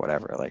whack or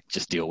whatever, like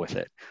just deal with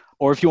it.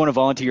 Or if you want to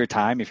volunteer your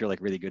time, if you're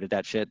like really good at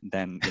that shit,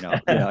 then,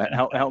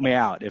 help me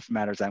out if it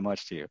matters that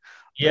much to you.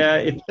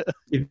 Yeah.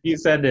 If you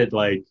send it,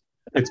 like,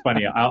 it's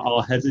funny.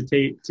 I'll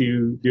hesitate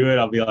to do it.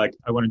 I'll be like,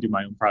 I want to do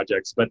my own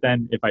projects. But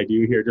then if I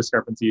do hear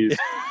discrepancies,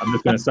 I'm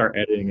just going to start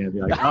editing it and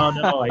be like, oh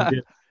no, I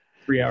did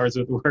 3 hours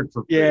of work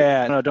for free.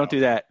 Yeah, no, don't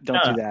do that.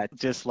 Don't do that.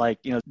 Just like,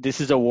 this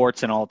is a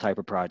warts and all type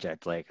of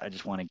project. Like, I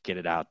just want to get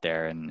it out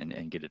there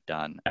and get it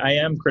done. I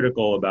am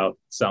critical about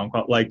sound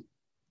quality. Like,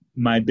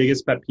 my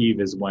biggest pet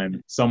peeve is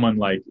when someone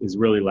like is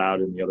really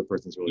loud and the other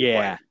person's really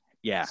quiet.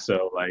 Yeah.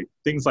 So like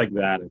things like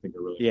that, I think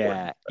are really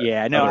important.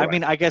 Yeah. No, otherwise, I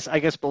mean, I guess,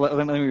 but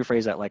let me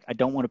rephrase that. Like, I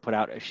don't want to put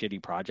out a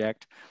shitty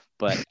project,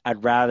 but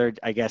I'd rather,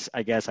 I guess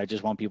I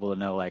just want people to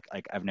know, like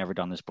I've never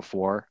done this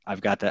before.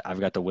 I've got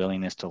the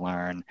willingness to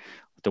learn,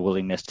 the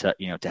willingness to,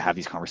 to have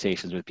these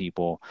conversations with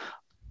people.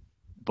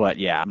 But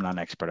yeah, I'm not an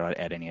expert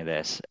at any of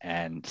this.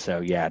 And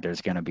so,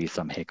 there's going to be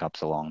some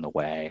hiccups along the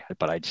way,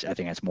 but I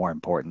think it's more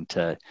important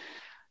to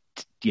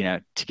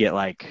get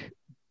like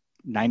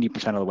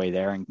 90% of the way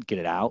there and get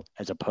it out,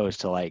 as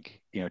opposed to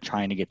like,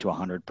 trying to get to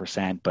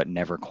 100%, but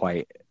never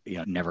quite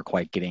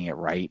getting it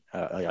right,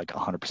 like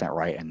 100%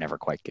 right and never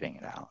quite getting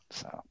it out.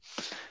 So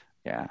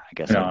yeah, I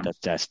guess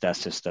that's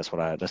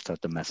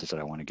the message that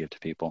I want to give to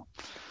people.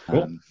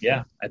 Cool.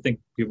 I think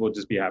people will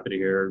just be happy to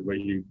hear what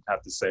you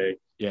have to say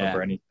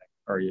over anything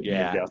or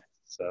guests.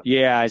 So.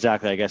 Yeah,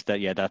 exactly. I guess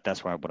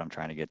that's what I'm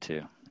trying to get to.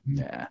 Mm-hmm.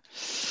 Yeah.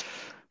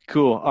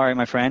 Cool. All right,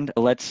 my friend,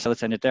 let's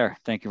end it there.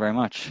 Thank you very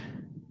much.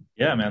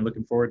 Yeah, man.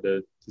 Looking forward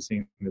to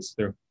seeing this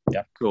through.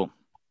 Yeah. Cool.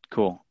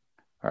 Cool.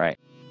 All right.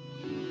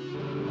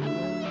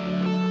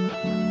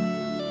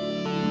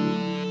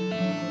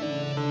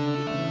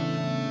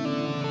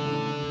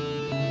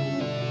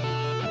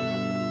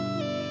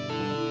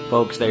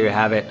 Folks, there you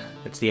have it.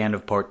 That's the end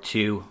of part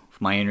 2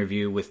 of my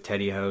interview with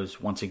Teddy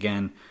Hose. Once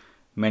again,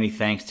 many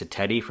thanks to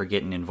Teddy for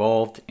getting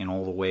involved in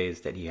all the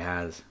ways that he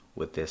has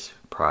with this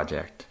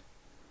project.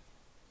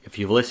 If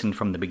you've listened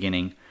from the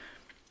beginning,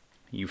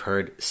 you've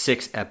heard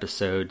 6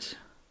 episodes.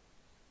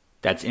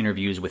 That's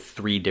interviews with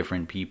 3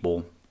 different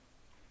people.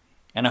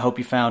 And I hope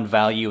you found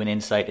value and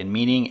insight and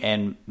meaning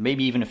and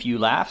maybe even a few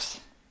laughs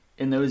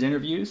in those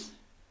interviews.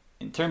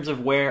 In terms of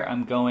where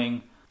I'm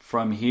going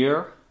from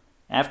here,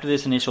 after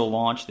this initial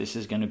launch, this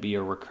is going to be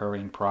a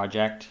recurring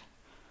project.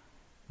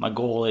 My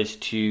goal is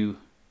to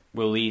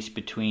release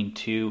between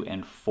 2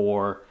 and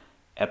 4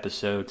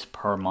 episodes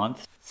per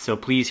month. So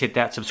please hit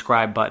that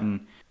subscribe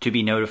button to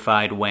be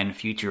notified when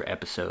future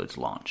episodes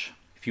launch.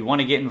 If you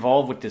want to get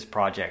involved with this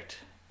project,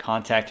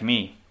 contact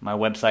me. My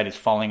website is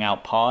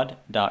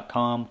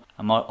fallingoutpod.com.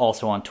 I'm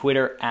also on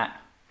Twitter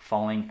at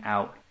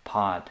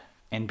fallingoutpod.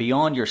 And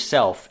beyond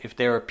yourself, if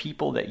there are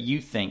people that you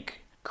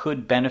think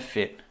could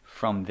benefit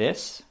from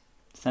this,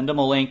 send them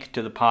a link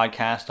to the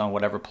podcast on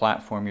whatever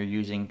platform you're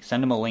using.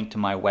 Send them a link to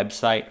my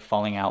website,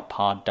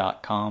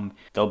 fallingoutpod.com.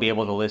 They'll be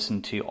able to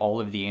listen to all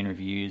of the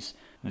interviews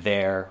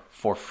there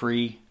for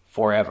free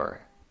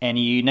forever. And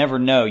you never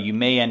know, you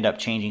may end up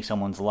changing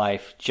someone's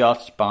life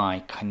just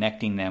by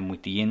connecting them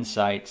with the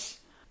insights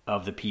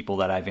of the people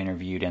that I've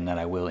interviewed and that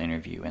I will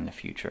interview in the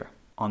future.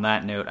 On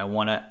that note, I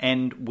want to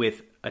end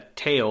with a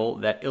tale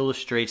that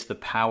illustrates the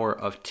power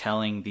of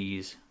telling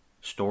these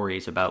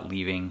stories about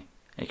leaving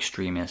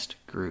extremist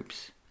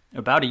groups.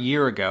 About a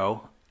year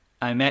ago,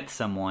 I met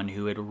someone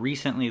who had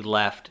recently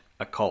left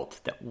a cult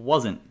that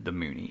wasn't the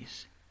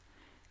Moonies.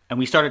 And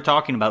we started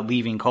talking about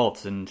leaving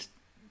cults, and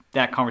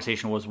that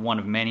conversation was one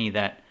of many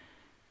that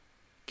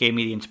gave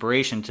me the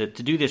inspiration to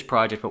do this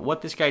project. But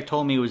what this guy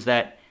told me was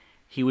that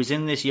he was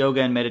in this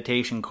yoga and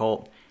meditation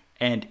cult,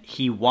 and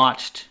he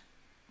watched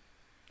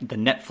the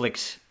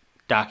Netflix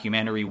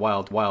documentary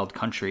Wild Wild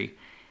Country.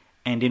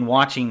 And in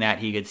watching that,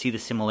 he could see the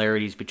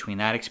similarities between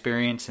that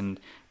experience and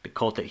the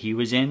cult that he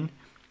was in.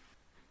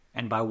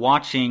 And by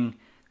watching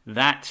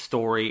that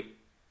story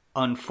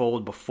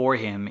unfold before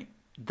him,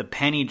 the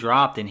penny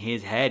dropped in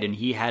his head, and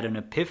he had an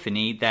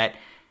epiphany that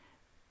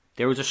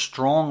there was a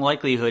strong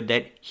likelihood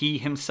that he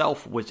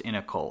himself was in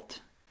a cult.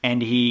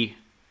 And he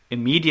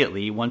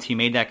immediately, once he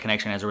made that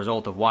connection as a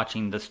result of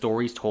watching the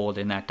stories told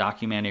in that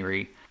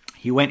documentary,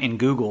 he went and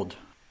Googled,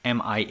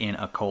 "Am I in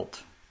a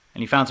cult?"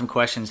 And he found some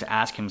questions to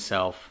ask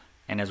himself.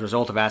 And as a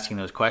result of asking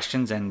those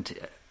questions, and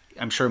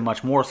I'm sure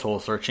much more soul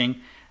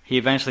searching, he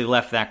eventually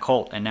left that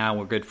cult, and now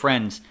we're good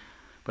friends.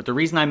 But the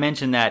reason I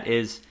mention that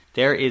is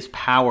there is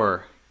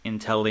power in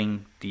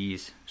telling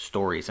these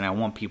stories, and I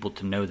want people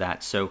to know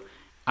that. So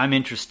I'm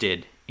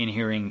interested in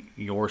hearing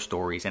your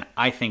stories, and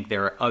I think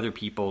there are other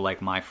people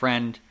like my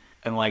friend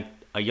and like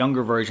a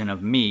younger version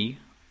of me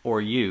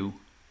or you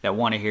that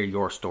want to hear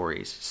your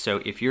stories.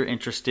 So if you're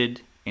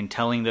interested in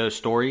telling those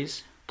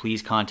stories,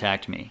 please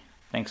contact me.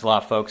 Thanks a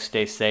lot, folks.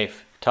 Stay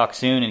safe. Talk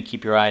soon, and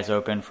keep your eyes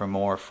open for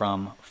more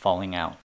from Falling Out.